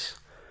with this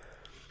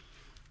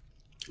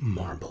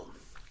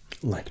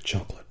marble-like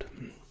chocolate.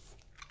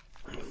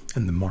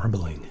 And the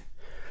marbling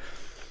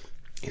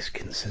is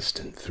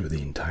consistent through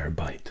the entire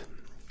bite.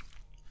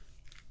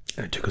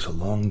 And it took us a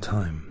long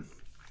time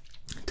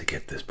to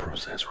get this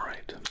process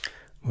right.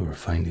 We were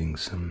finding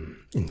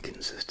some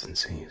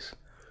inconsistencies,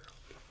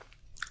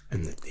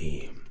 and that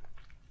the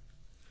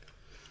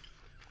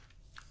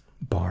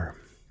bar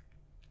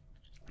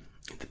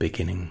at the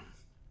beginning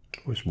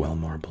was well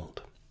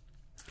marbled.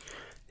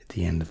 At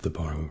the end of the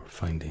bar, we were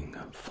finding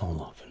a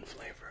fall off in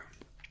flavor.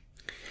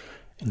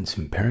 And it's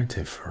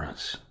imperative for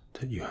us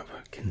that you have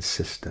a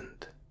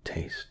consistent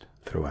taste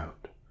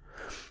throughout.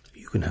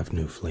 You can have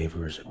new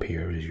flavors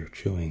appear as you're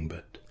chewing,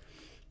 but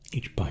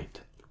each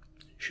bite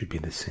should be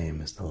the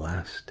same as the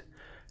last,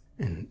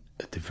 and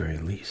at the very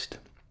least,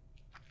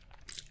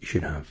 you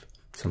should have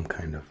some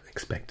kind of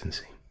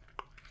expectancy.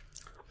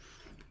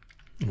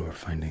 We're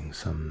finding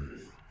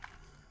some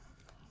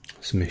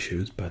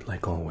issues, but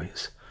like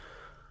always,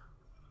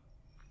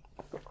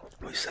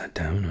 we sat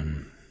down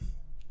and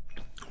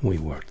we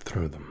worked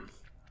through them.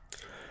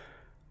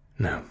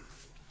 Now,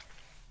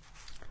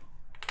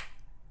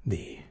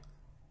 the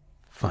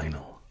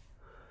final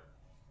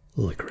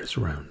licorice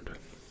round.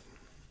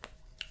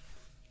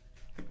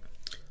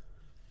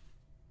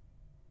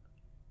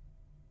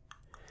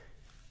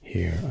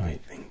 Here I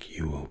think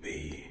you will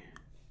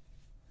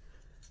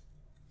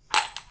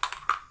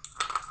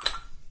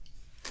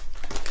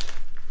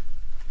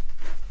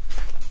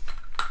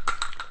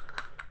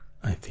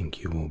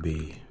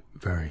be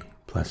very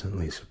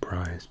pleasantly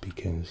surprised,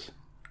 because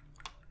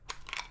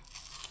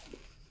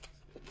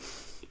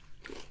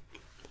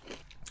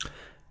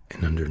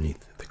and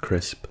underneath the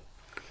crisp,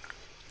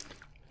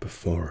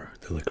 before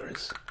the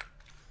licorice,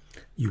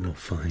 you will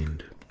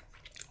find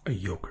a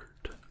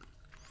yogurt.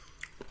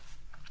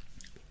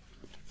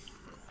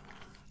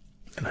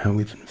 And how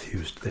we've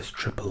infused this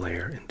triple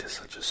layer into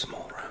such a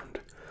small round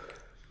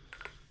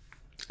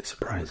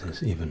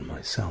surprises even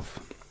myself.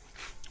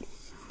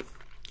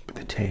 But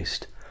the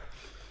taste,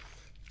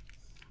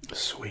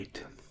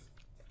 sweet,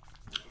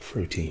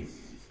 fruity,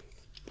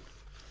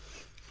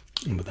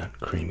 and with that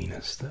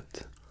creaminess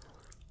that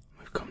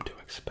we've come to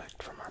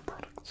expect from our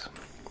products.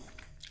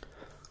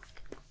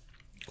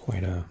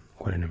 Quite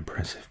an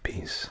impressive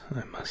piece,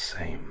 I must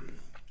say.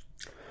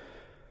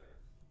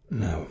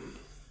 Now,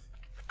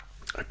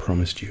 I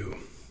promised you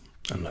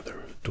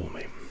another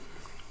dolme.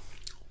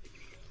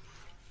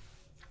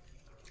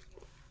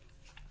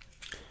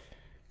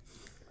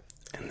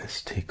 And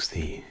this takes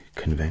the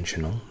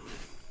conventional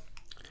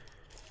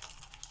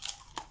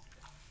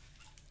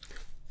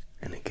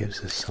and it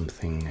gives us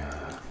something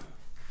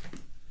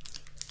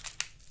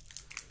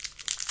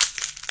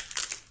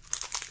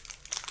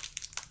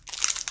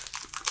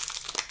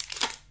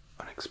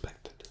unexpected.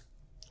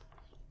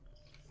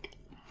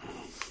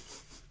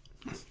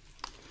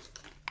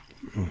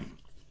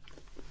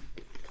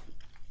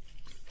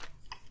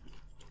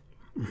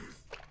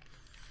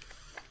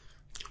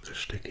 The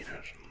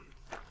stickiness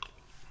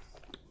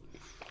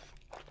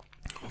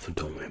of the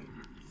dolme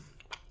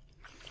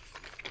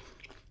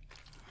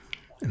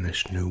and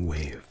this new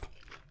wave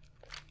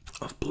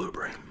of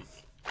blueberry.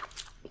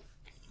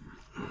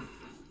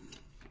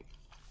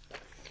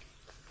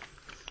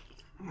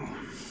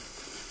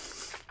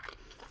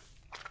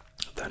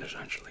 That is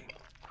actually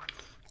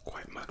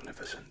quite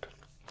magnificent,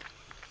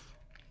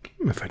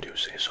 if I do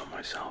say so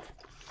myself.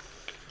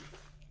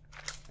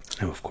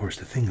 Now, of course,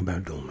 the thing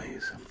about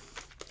dolmes,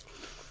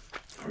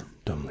 or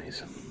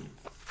dumleys,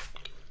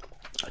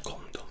 I call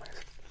them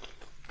dolmes,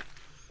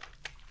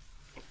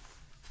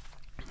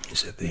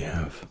 is that they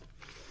have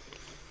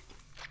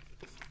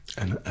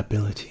an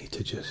ability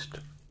to just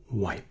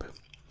wipe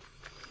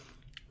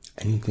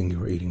anything you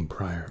were eating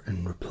prior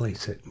and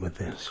replace it with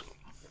this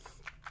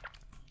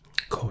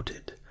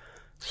coated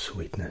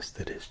sweetness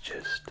that is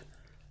just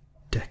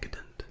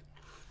decadent.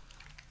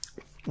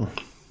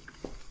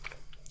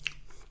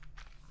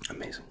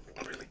 Amazing,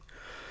 really.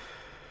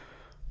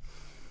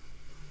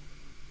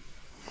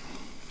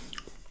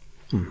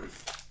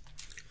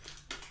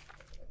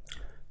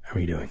 How are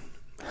you doing?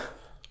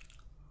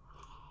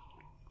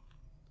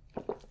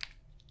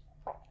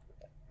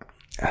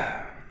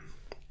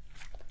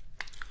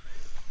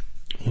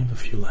 You have a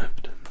few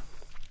left.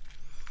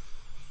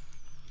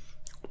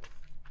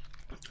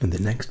 And the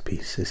next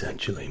piece is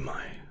actually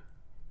my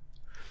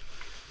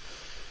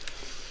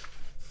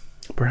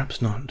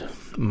perhaps not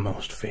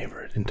most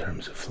favorite in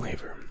terms of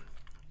flavor.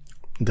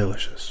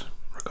 Delicious,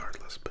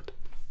 regardless, but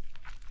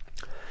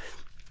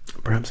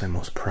perhaps I'm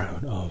most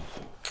proud of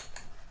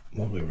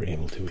what we were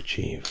able to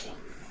achieve.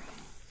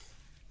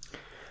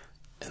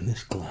 In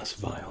this glass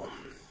vial,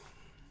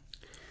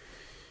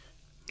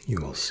 you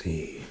will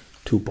see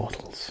 2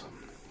 bottles.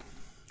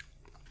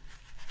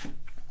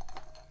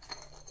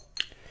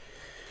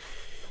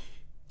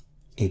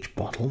 Each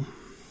bottle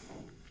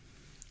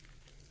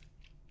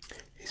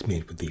is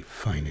made with the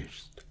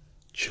finest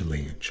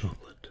Chilean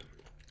chocolate.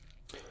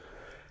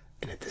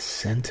 And at the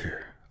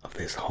center of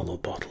this hollow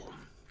bottle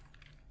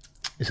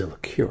is a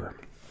liqueur.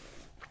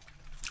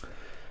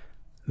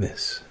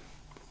 This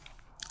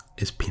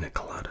is pina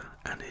colada,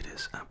 and it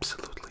is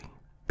absolutely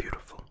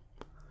beautiful.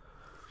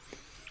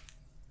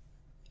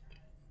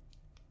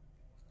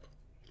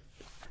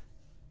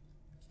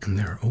 And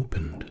they're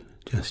opened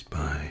just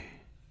by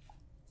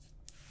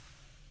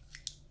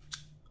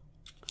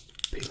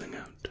peeling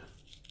out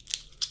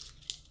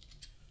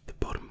the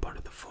bottom part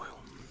of the foil.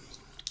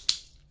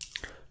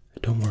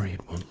 Don't worry,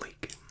 it won't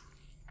leak.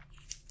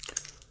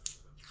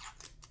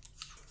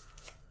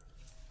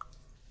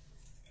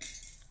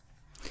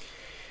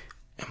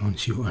 And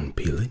once you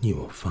unpeel it, you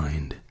will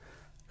find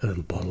a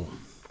little bottle.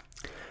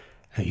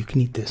 Now, you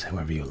can eat this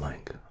however you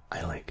like.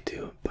 I like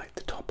to bite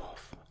the top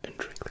off and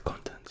drink the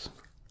contents.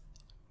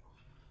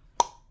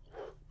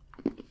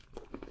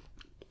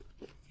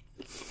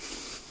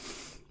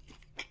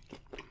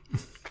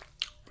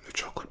 The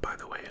chocolate, by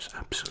the way, is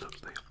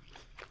absolutely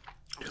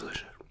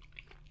delicious.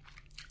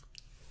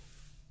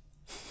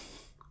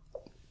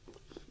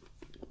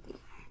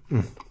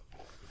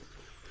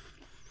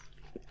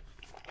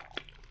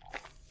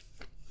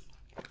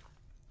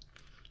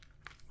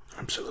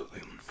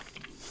 Absolutely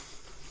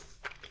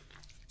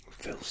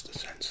fills the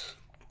sense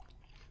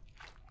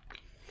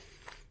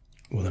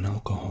with an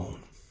alcohol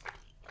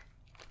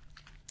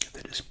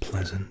that is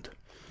pleasant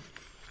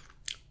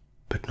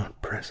but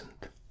not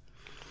present.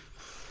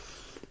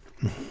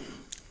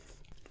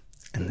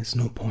 And at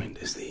no point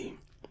is the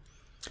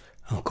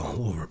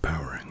alcohol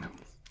overpowering,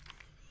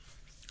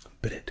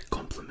 but it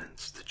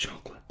complements the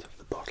chocolate of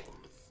the bottle.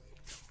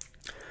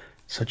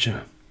 Such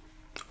a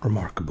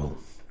remarkable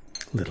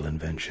little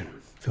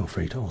invention. Feel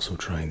free to also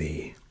try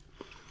the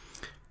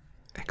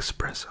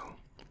espresso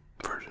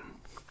version.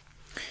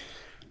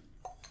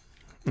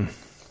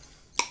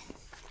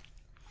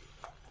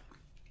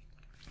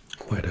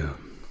 Quite an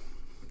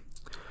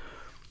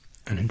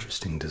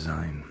interesting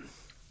design.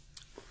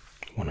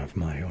 One of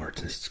my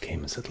artists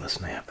came and said,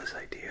 listen, I have this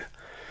idea.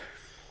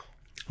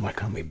 Why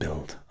can't we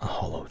build a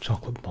hollow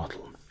chocolate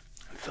bottle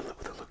and fill it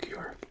with a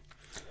liqueur?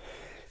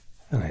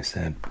 And I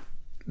said,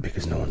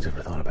 because no one's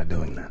ever thought about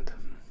doing that.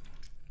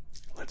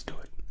 Let's do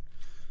it.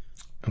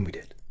 And we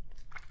did.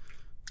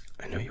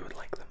 I know you would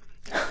like them.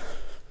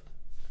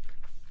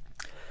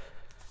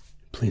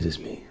 Pleases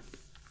me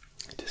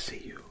to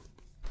see you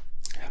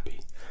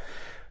happy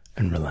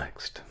and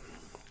relaxed.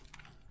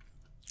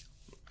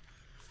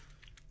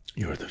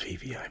 You're the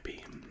VVIP.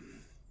 You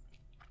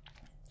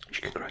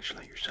should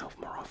congratulate yourself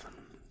more often.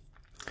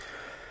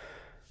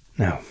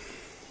 Now,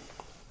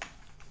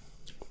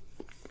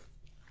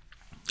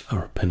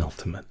 our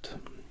penultimate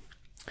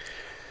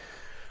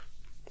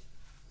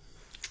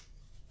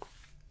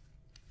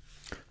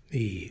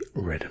the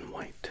red and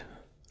white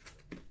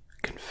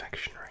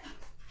confectionery.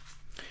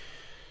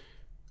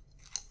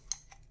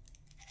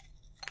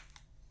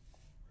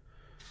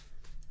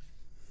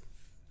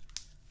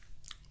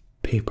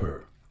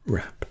 Paper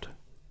wrapped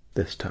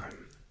this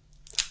time.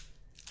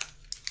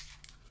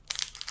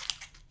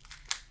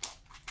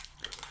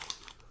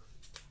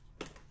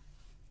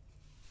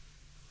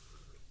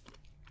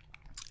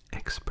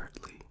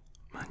 Expertly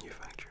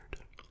manufactured.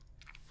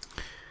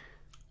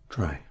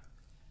 Try.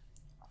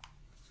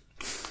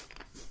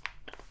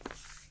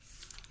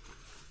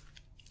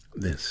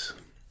 This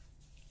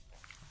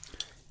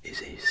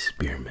is a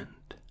spearmint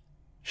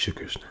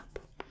sugar snap.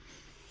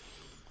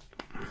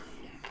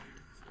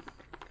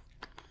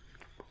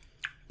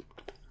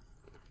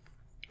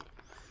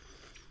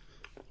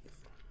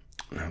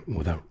 Now,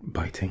 without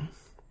biting,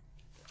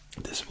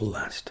 this will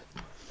last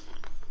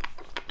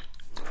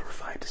for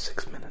 5 to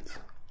 6 minutes.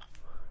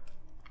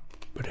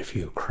 But if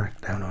you crack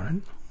down on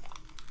it,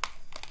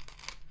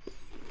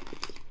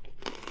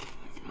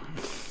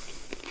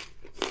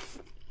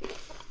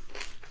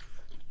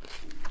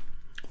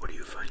 what do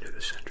you find at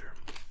the center?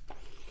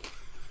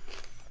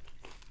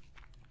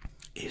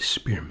 Is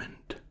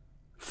spearmint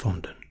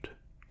fondant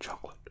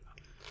chocolate.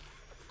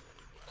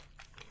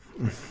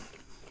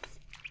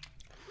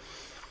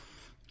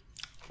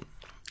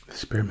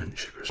 Spearmint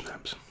sugar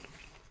snaps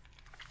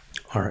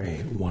are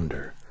a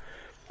wonder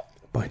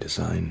by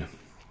design,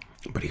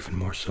 but even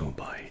more so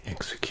by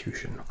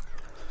execution.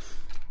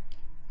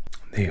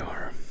 They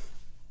are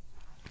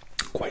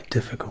quite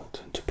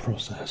difficult to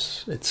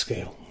process at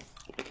scale,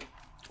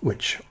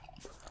 which,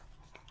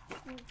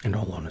 in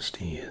all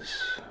honesty,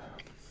 is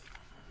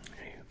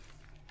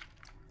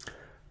a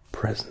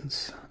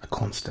presence, a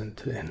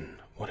constant in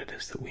what it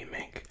is that we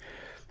make,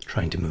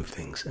 trying to move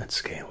things at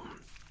scale.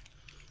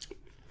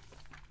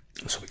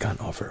 So we can't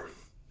offer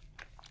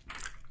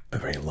a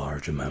very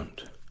large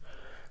amount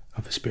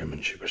of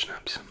spearmint sugar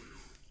snaps.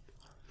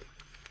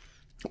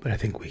 But I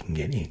think we can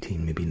get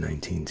 18, maybe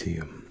 19 to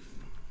you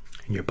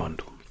in your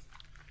bundle.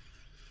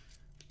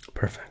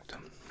 Perfect.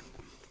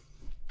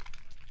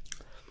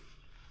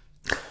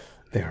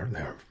 They are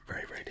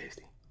very, very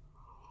tasty.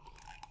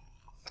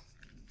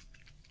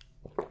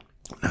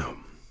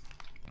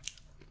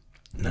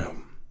 Now,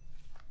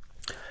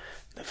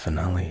 the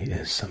finale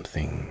is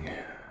something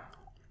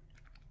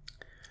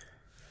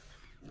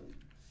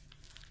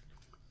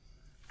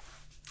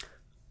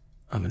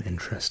of an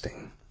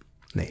interesting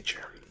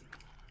nature.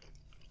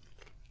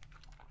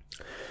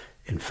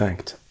 In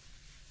fact,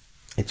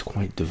 it's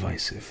quite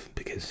divisive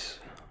because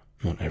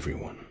not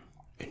everyone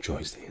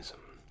enjoys these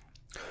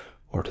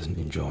or doesn't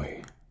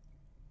enjoy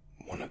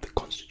one of the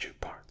constituent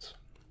parts.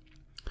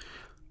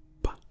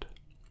 But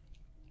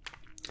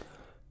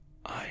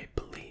I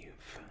believe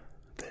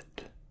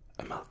that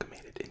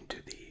amalgamated into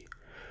the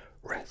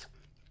rest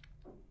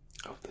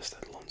of this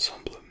little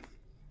ensemble,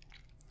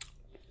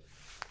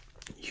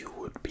 you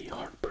would be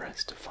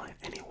hard-pressed to find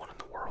anyone in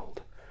the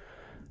world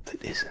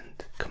that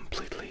isn't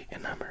completely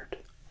enamored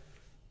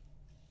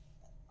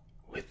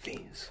with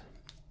these.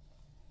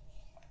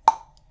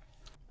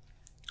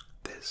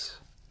 This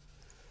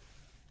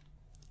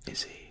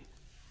is a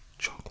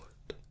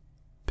chocolate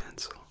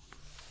pencil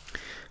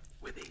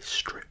with a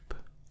strip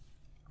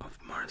of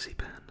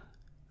marzipan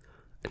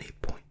and a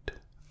point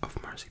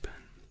of marzipan.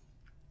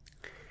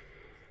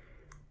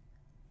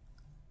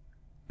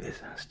 This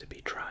has to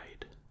be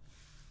tried.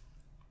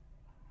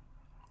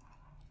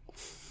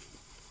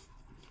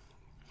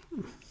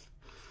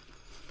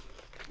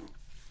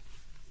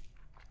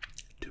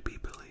 To be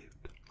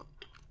believed.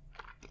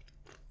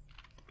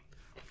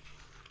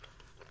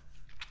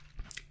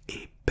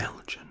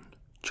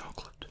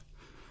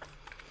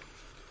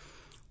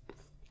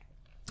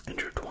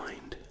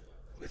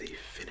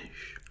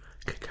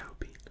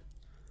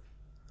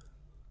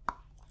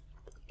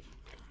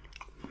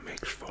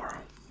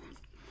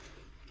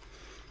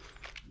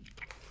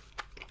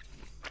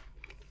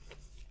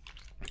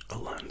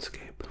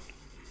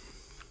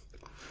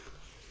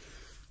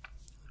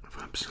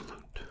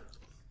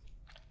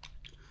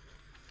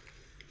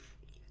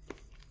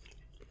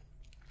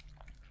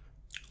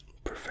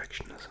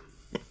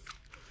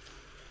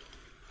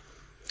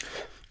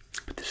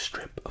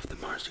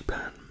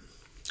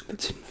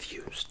 that's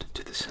infused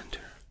to the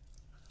center.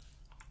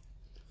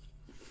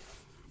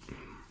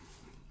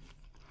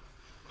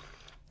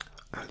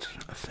 That's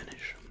a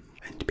finish.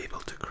 And to be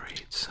able to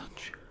create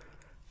such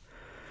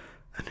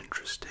an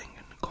interesting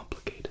and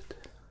complicated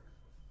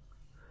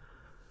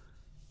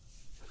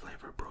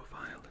flavor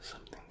profile is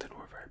something that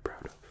we're very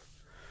proud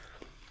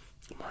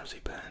of.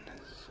 Marzipan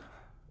is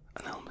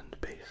an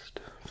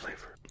almond-based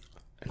flavor,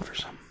 and for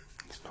some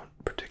it's not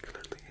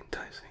particularly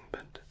enticing,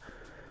 but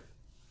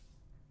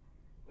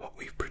what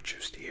we've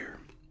produced here,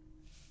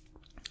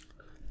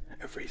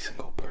 every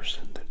single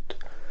person that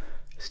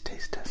has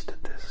taste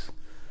tested this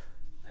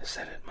has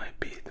said it might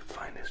be the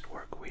finest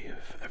work we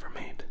have ever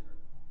made.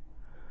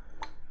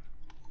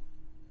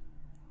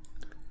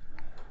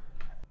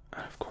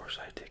 And of course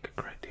I take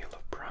a great deal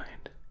of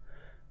pride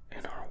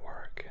in our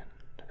work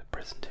and the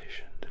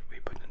presentation that we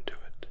put into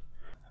it.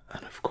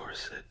 And of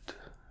course it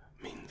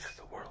means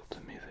the world to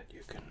me that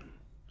you can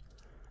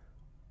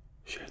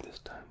share this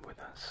time with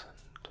us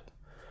and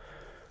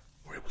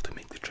we're able to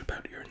make the trip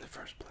out here in the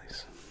first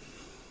place.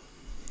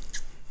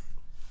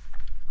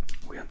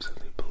 We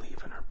absolutely believe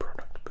in our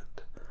product,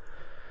 but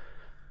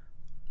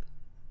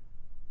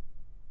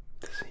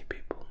to see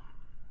people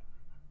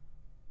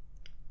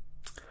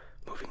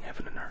moving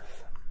heaven and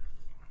earth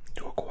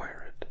to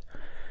acquire it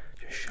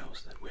just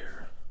shows that